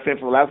it's that same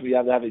for last week. You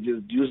have to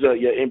just use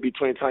your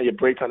in-between time, your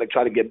break time to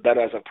try to get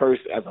better as a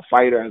person, as a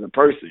fighter, as a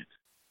person.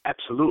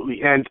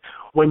 Absolutely. And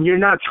when you're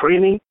not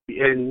training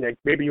and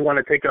maybe you want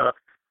to take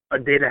a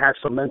day to have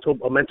a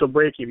mental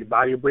break, your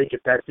body break,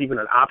 if that's even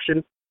an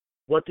option,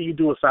 what do you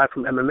do aside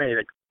from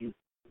MMA? Is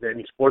there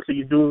any sports that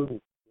you do?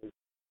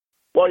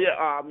 Well, yeah,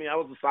 I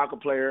was a soccer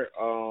player.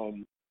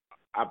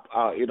 I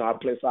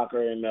played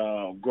soccer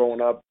and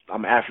growing up,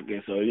 I'm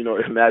African, so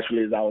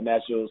naturally it's our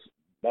natural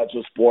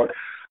sport.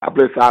 I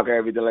play soccer,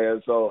 everything like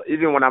that. So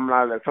even when I'm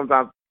not,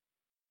 sometimes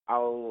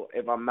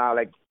if I'm not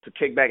to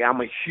kick back, I'm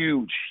a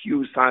huge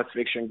science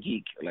fiction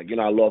geek.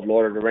 I love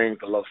Lord of the Rings,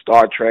 I love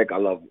Star Trek, I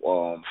love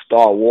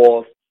Star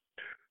Wars.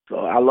 So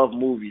I love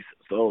movies.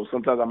 So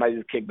sometimes I might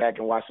just kick back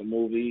and watch a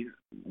movie,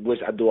 which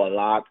I do a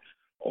lot,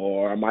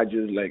 or I might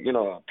just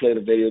play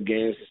the video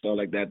games and stuff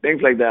like that.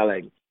 Things like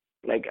that.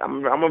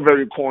 I'm a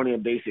very corny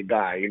and basic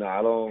guy.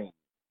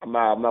 I'm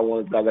not one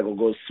of those guys that will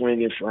go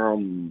swinging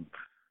from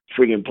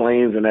freaking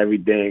planes and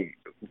everything.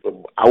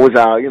 I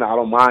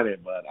don't mind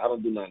it, but I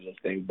don't do none of those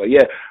things. But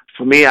yeah,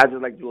 for me, I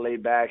just like to lay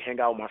back,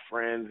 hang out with my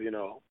friends,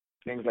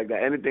 things like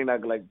that. Anything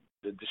that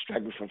to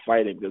distract me from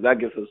fighting, because that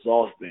gets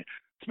exhausting.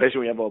 Especially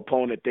when you have an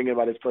opponent thinking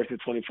about this person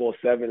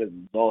 24/7 is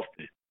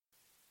exhausting.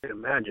 I can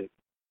imagine.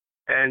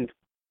 And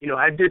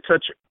I did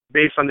touch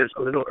base on this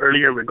a little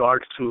earlier in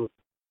regards to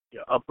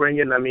your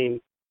upbringing.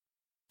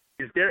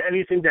 Is there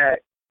anything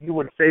that you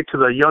would say to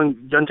the young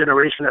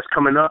generation that's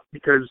coming up?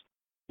 Because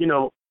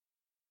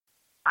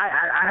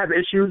I have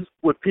issues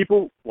with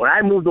people when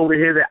I moved over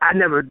here that I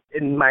never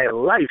in my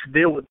life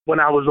deal with when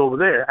I was over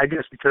there. I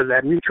guess because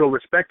that mutual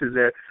respect is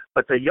there.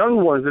 But the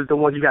young ones is the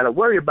ones you got to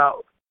worry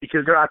about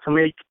because they're out to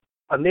make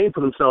a name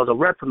for themselves, a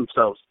rep for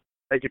themselves.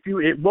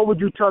 What would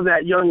you tell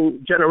that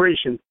young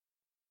generation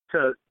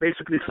to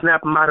basically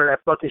snap them out of that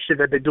fucking shit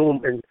that they're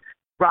doing and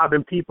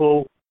robbing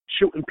people,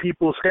 shooting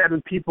people,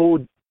 stabbing people,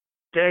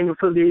 gang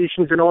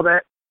affiliations and all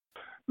that?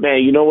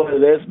 Man, you know what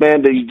it is,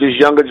 man? The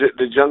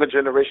younger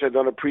generation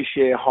don't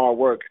appreciate hard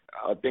work,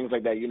 things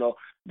like that.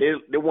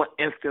 They want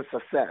instant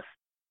success.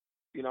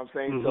 You know what I'm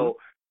saying? Mm-hmm. So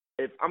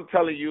if I'm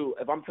telling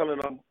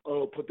them,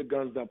 oh, put the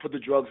guns down, put the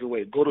drugs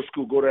away, go to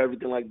school, go to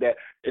everything like that,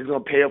 it's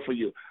gonna pay off for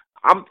you.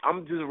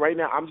 I'm just right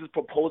now. I'm just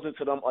proposing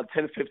to them a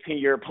 10,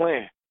 15-year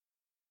plan.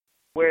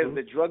 Whereas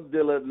the drug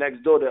dealer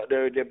next door,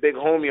 their big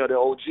homie or their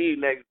OG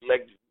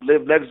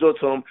live next door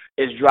to them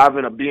is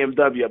driving a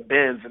BMW, a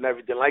Benz, and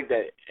everything like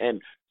that.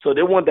 And so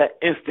they want that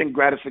instant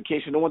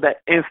gratification. They want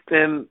that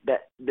instant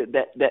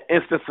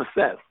instant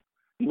success.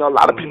 You know, a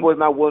lot of people is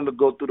not willing to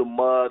go through the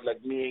mud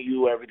like me and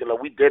you, everything.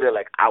 Like we did it.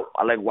 Like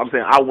I'm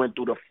saying, I went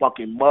through the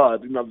fucking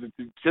mud. You know,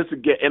 just to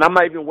get. And I'm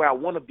not even where I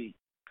want to be,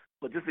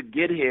 but just to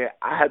get here,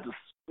 I had to,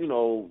 you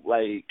know,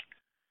 like.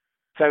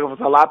 A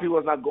lot of people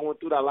is not going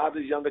through that. A lot of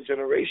this younger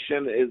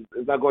generation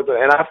is not going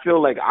through, and I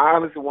feel like I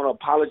honestly want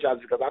to apologize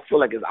because I feel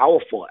like it's our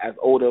fault as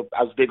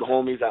big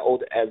homies,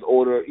 as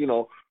older, you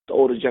know, the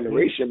older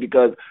generation,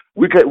 because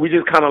we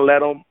just kind of let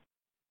them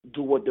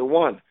do what they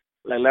want,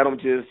 like let them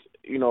just,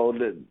 you know,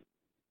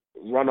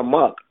 run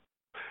amok,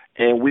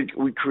 and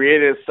we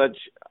created such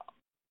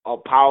a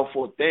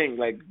powerful thing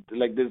like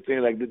this thing,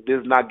 like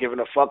this not giving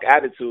a fuck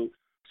attitude.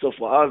 So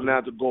for us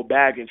now to go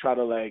back and try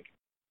to like.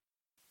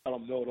 Tell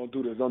them, no, don't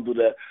do this, don't do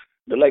that.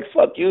 They're like,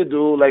 fuck you,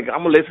 dude. Like,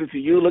 I'm going to listen to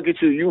you. Look at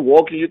you. You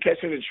walking, you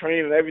catching the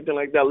train and everything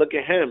like that. Look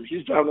at him.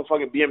 He's driving a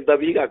fucking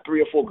BMW. He got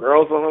 3 or 4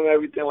 girls on him and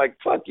everything. Like,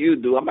 fuck you,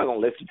 dude. I'm not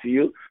going to listen to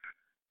you.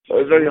 So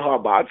it's very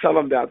hard. But I tell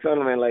them,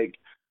 man, like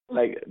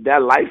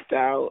that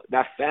lifestyle,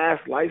 that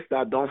fast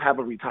lifestyle don't have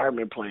a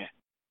retirement plan.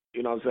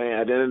 You know what I'm saying?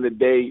 At the end of the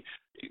day,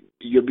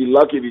 you'll be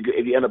lucky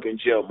if you end up in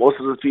jail. Most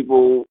of those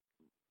people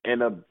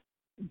end up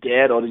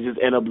dead or they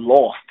just end up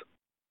lost.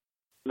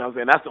 You know what I'm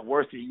saying? That's the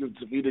worst thing. You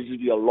can either just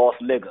be a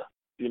lost nigga.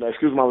 You know,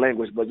 excuse my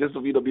language, but just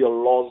for you to be a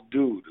lost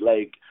dude.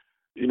 Like,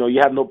 you know,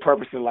 you have no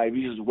purpose in life.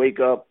 You just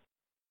wake up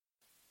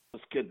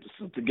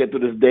to get through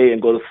this day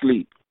and go to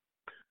sleep.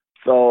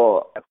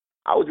 So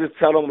I would just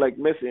tell them, like,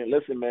 listen,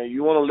 man,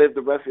 you want to live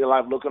the rest of your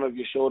life looking over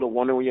your shoulder,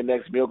 wondering where your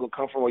next meal can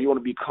come from, or you want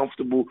to be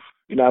comfortable,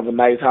 you know, have a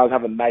nice house,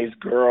 have a nice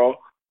girl,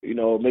 you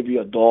know, maybe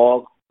a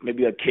dog,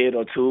 maybe a kid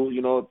or two,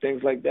 you know,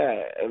 things like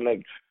that. And,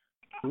 like,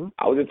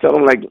 I would just tell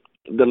them, like,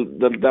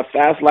 the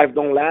fast life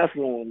don't last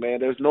long, man.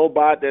 There's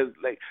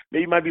like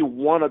maybe might be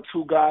 1 or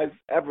 2 guys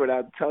ever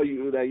that tell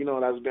you that, you know,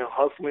 that's been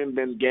hustling,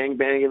 been gang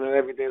banging and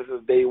everything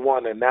since day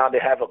one, and now they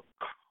have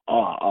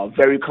a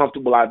very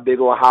comfortable, big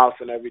old house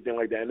and everything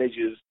like that, and they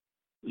just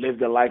live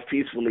their life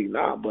peacefully.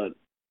 Nah, but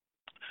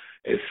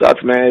it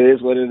sucks, man. It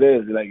is what it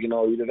is. Like, you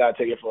know, you just gotta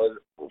take it for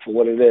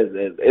what it is.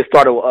 It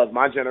started with us.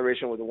 My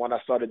generation was the one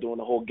that started doing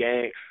the whole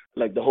gang,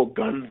 like the whole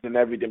guns and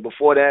everything.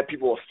 Before that,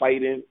 people were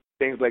fighting,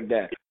 things like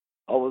that.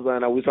 All of a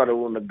sudden, we started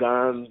with the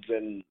guns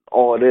and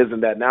all it is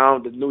and that. Now,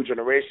 the new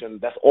generation,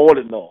 that's all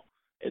they know.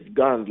 It's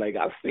guns. Like,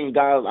 I've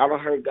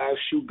heard guys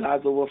shoot guys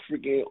over a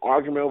freaking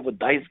argument over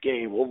dice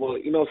game, over,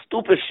 you know,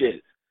 stupid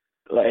shit.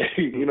 Like,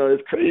 you know,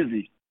 it's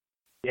crazy.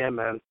 Yeah,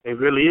 man. It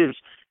really is.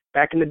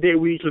 Back in the day,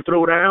 we used to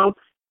throw down.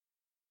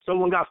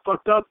 Someone got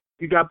fucked up.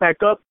 You got back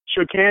up,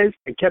 shook hands,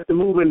 and kept it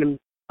moving. And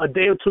a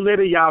day or two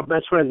later, y'all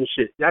best friends and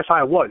shit. That's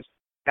how it was.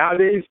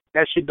 Nowadays,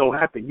 that shit don't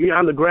happen. You're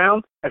on the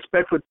ground,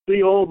 expect for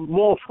 3 or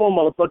more 4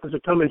 motherfuckers to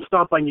come and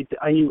stomp on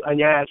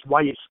your ass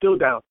while you're still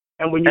down.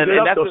 And when you get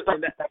up,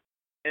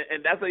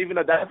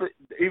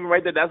 even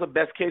right there, that's a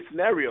best case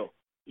scenario.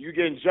 You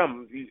getting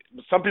jumped.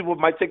 Some people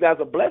might take that as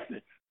a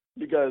blessing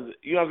because,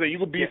 you know what I'm saying, you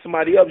could beat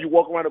somebody up, you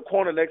walk around the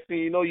corner, next thing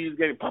you know, you're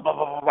getting pop, pop,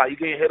 pop, pop, you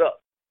getting hit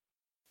up.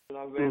 You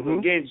know what I'm saying?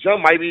 So getting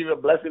jumped might be even a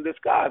blessing in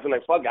disguise. So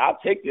like, fuck it, I'll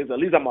take this. At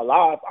least I'm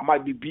alive. I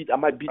might beat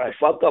the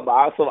fuck up, but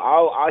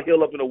I'll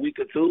heal up in a week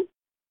or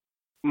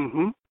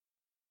 2.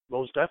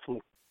 Most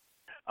definitely.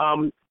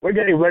 We're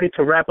getting ready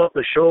to wrap up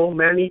the show,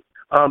 Manny.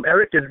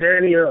 Eric, is there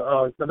any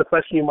other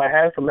question you might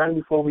have for Manny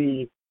before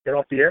we get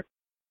off the air?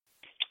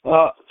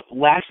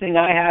 Last thing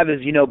I have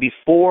is, you know,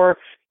 before,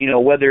 you know,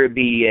 whether it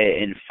be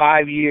in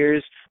 5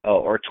 years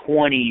or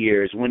 20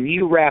 years, when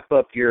you wrap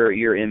up your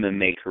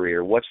MMA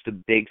career, what's the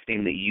big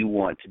thing that you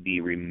want to be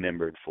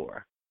remembered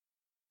for?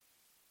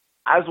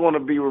 I just want to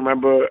be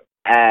remembered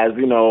as,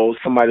 you know,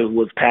 somebody who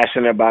was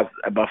passionate about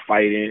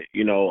fighting.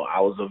 You know, I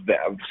was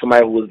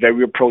somebody who was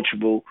very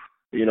approachable,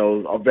 you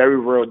know, a very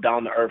real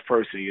down-to-earth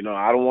person. You know,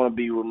 I don't want to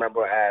be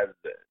remembered as,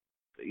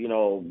 you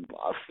know,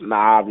 a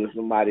snob or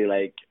somebody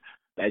like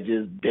that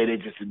just did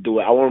it just to do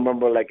it. I want to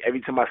remember, like,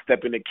 every time I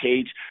step in the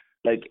cage,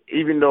 like,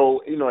 even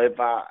though, you know, if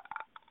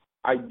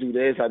I do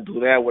this, I do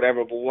that,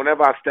 whatever, but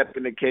whenever I step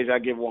in the cage, I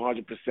give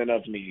 100%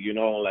 of me, you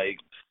know, like,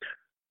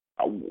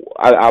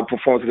 I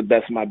perform to the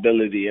best of my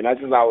ability, and that's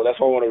what I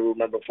want to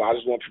remember for. I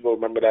just want people to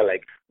remember that,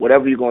 like,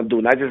 whatever you're going to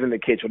do, not just in the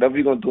cage, whatever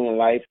you're going to do in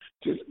life,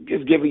 just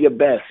give it your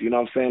best, you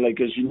know what I'm saying? Like,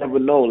 because you never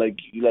know, like,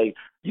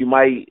 you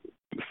might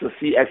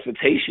succeed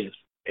expectations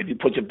if you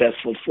put your best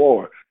foot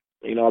forward.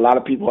 You know, a lot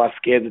of people are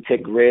scared to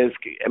take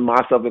risks, and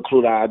myself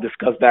included. I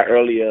discussed that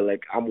earlier.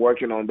 Like, I'm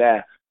working on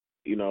that.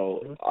 You know,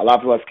 a lot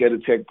of people are scared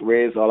to take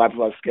risks. A lot of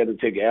people are scared to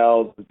take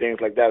L's and things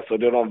like that, so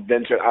they don't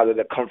venture out of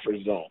their comfort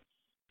zone.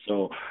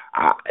 So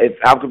if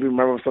I could be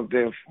remembered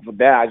something for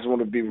that, I just want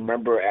to be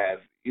remembered as,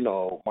 you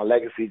know, my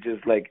legacy,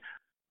 just like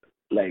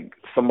like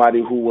somebody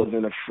who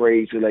wasn't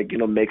afraid to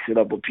mix it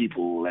up with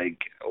people,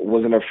 like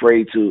wasn't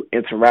afraid to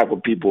interact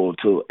with people,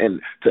 to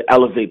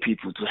elevate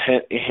people, to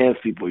enhance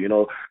people,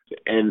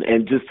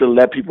 and just to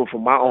let people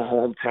from my own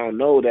hometown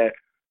know that,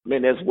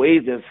 man,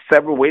 there's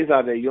several ways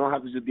out there. You don't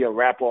have to just be a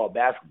rapper or a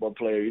basketball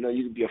player. You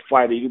can be a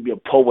fighter, you can be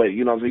a poet,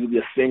 you can be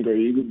a singer,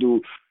 you can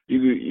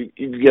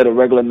get a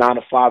regular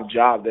 9-to-5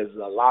 job. There's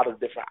a lot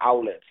of different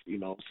outlets,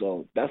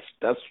 So that's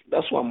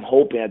what I'm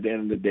hoping at the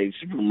end of the day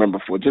to remember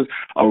for. Just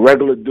a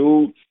regular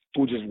dude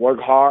who just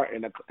worked hard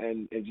and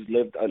just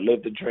lived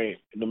the dream,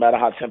 no matter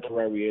how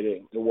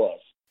temporary it was.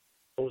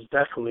 Most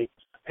definitely.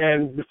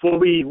 And before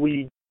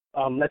we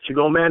let you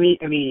go, Manny,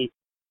 any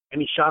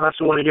shout outs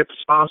you want to give to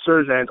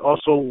sponsors, and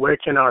also where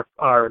can our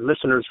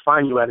listeners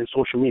find you at in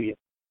social media?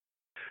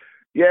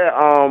 Yeah,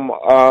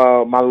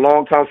 my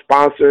longtime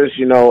sponsors,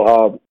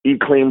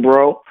 Eat Clean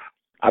Bro.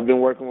 I've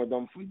been working with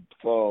them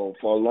for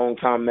a long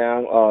time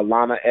now.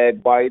 Lana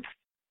Egg Bites,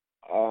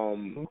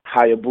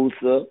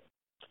 Hayabusa.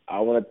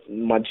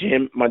 My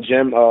gym,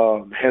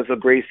 Hansel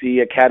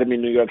Gracie Academy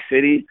in New York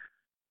City,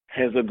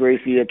 Hansel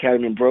Gracie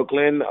Academy in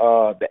Brooklyn,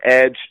 The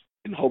Edge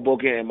in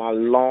Hoboken, and my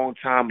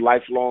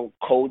lifelong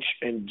coach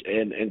and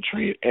gym,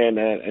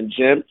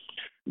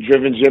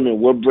 Driven Gym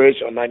in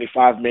Woodbridge on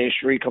 95 Main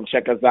Street. Come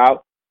check us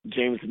out.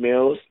 James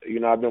Mills.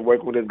 I've been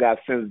working with this guy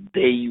since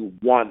day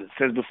one,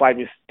 since before I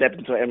even stepped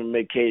into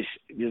MMA cage.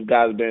 This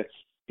guy's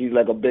he's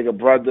like a bigger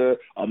brother,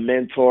 a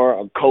mentor,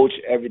 a coach,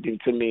 everything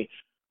to me.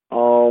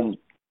 And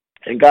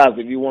guys,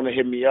 if you want to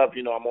hit me up,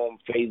 I'm on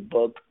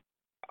Facebook,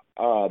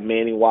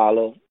 Emmanuel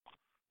Walo.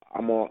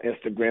 I'm on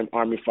Instagram,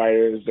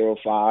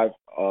 ArmyFighter05,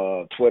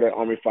 Twitter,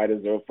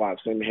 ArmyFighter05,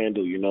 same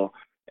handle,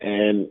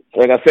 And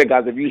like I said,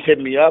 guys, if you hit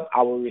me up,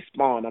 I will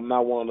respond. I'm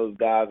not one of those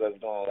guys that's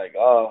going like,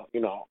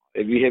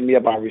 if you hit me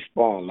up, I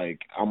respond. Like,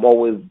 I'm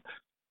always,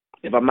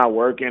 if I'm not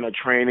working or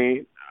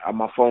training,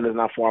 my phone is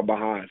not far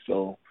behind.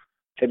 So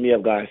hit me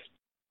up, guys.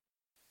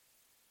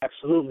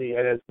 Absolutely.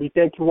 And we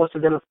thank you once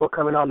again for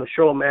coming on the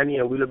show, Manny,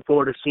 and we look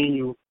forward to seeing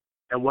you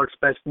and what's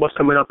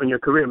coming up in your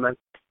career, man.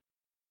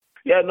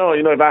 Yeah, no,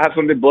 if I have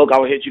something booked, I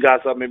will hit you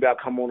guys up. Maybe I'll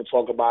come on and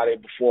talk about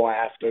it before or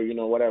after,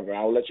 whatever.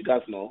 I will let you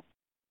guys know.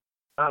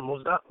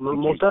 Most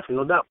definitely,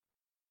 no doubt.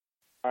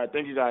 All right,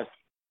 thank you, guys.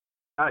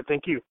 All right,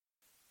 thank you.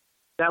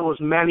 That was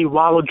Manny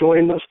Walo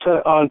joining us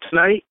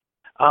tonight.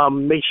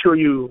 Make sure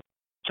you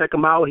check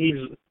him out. He's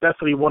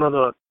definitely one of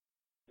the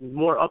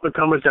more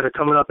up-and-comers that are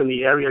coming up in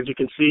the area, as you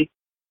can see.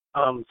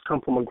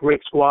 Come from a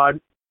great squad.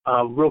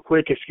 Real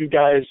quick, if you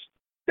guys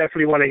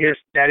definitely want to hear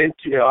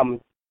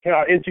hear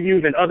our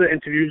interviews and other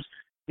interviews,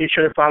 be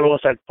sure to follow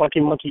us at Funky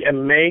Monkey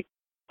MMA.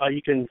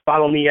 You can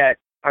follow me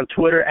on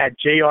Twitter at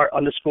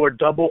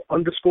JR_double_,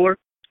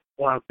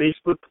 or on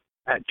Facebook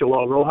at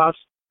Joel Rojas.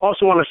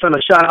 Also want to send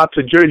a shout out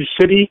to Jersey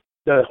City,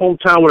 the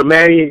hometown where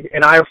Manny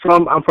and I are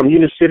from. I'm from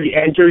Union City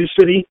and Jersey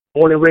City.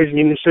 Born and raised in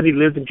Union City,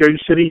 lived in Jersey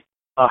City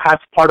half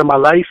part of my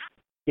life.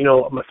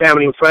 My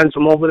family and friends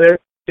from over there.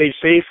 Stay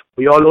safe.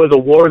 We all know there's a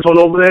war zone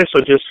over there,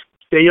 so just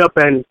stay up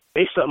and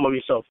make something of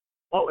yourself.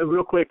 Oh, and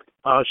real quick,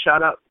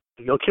 shout out.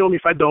 You'll kill me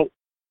if I don't.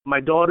 My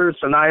daughters,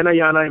 Sanaya and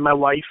Ayana, and my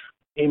wife,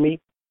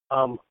 Amy.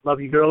 Love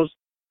you girls.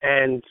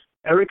 And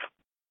Eric,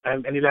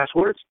 any last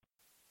words?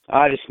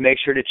 Just make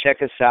sure to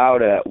check us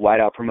out at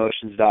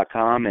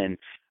whiteoutpromotions.com. And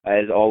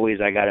as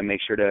always, I got to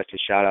make sure to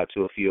shout out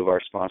to a few of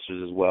our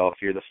sponsors as well.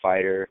 Fear the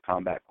Fighter,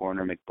 Combat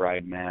Corner,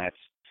 McBride Mats,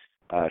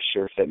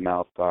 SureFit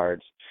Mouth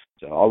Guards.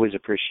 So always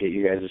appreciate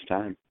you guys'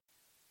 time.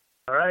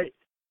 All right.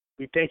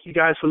 We thank you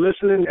guys for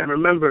listening. And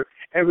remember,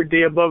 every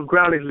day above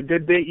ground is a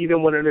good day,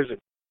 even when it isn't.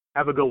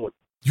 Have a good one.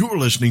 You're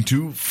listening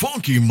to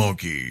Funky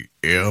Monkey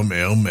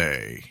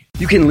MMA.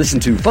 You can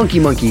listen to Funky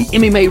Monkey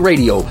MMA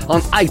Radio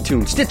on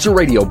iTunes, Stitcher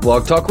Radio,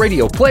 Blog Talk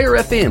Radio, Player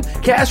FM,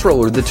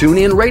 Castroller, the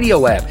TuneIn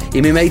Radio app,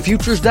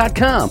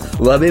 MMAFutures.com,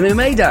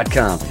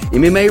 LoveMMA.com,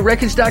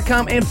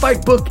 MMARecords.com, and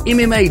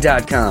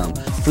FightBookMMA.com.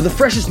 For the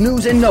freshest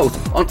news and notes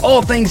on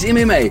all things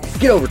MMA,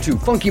 get over to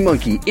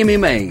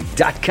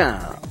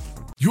FunkyMonkeyMMA.com.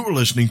 You're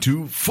listening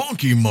to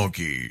Funky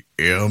Monkey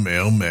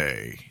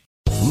MMA.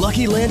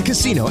 Lucky Land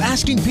Casino,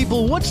 asking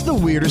people, what's the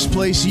weirdest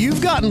place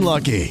you've gotten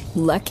lucky?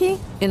 Lucky?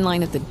 In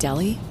line at the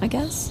deli, I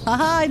guess?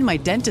 Aha, in my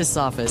dentist's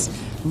office.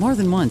 More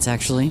than once,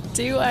 actually.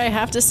 Do I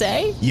have to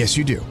say? Yes,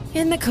 you do.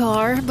 In the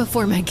car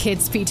before my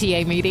kids'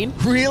 PTA meeting.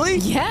 Really?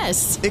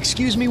 Yes.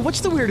 Excuse me,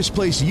 what's the weirdest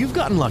place you've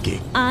gotten lucky?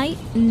 I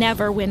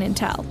never win and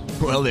tell.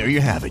 Well, there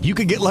you have it. You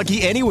can get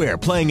lucky anywhere,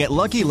 playing at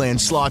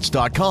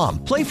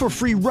LuckyLandSlots.com. Play for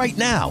free right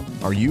now.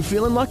 Are you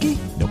feeling lucky?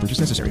 No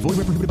purchase necessary. Void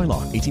where prohibited by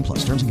law.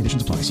 18+. Terms and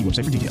conditions apply. See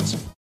website for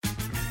details.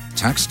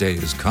 Tax day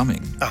is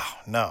coming. Oh,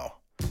 no.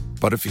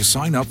 But if you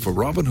sign up for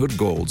Robinhood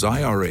Gold's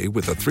IRA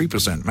with a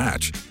 3%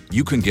 match,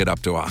 you can get up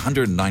to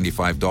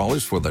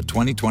 $195 for the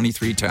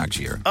 2023 tax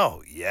year.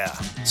 Oh, yeah.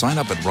 Sign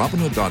up at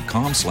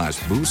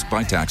Robinhood.com/boost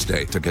by tax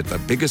day to get the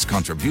biggest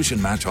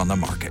contribution match on the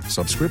market.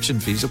 Subscription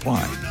fees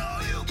apply.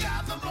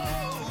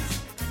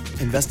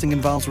 Investing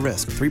involves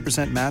risk.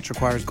 3% match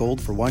requires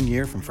gold for 1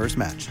 year from first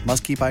match.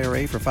 Must keep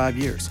IRA for 5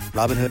 years.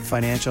 Robinhood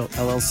Financial,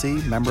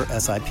 LLC, member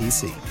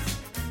SIPC.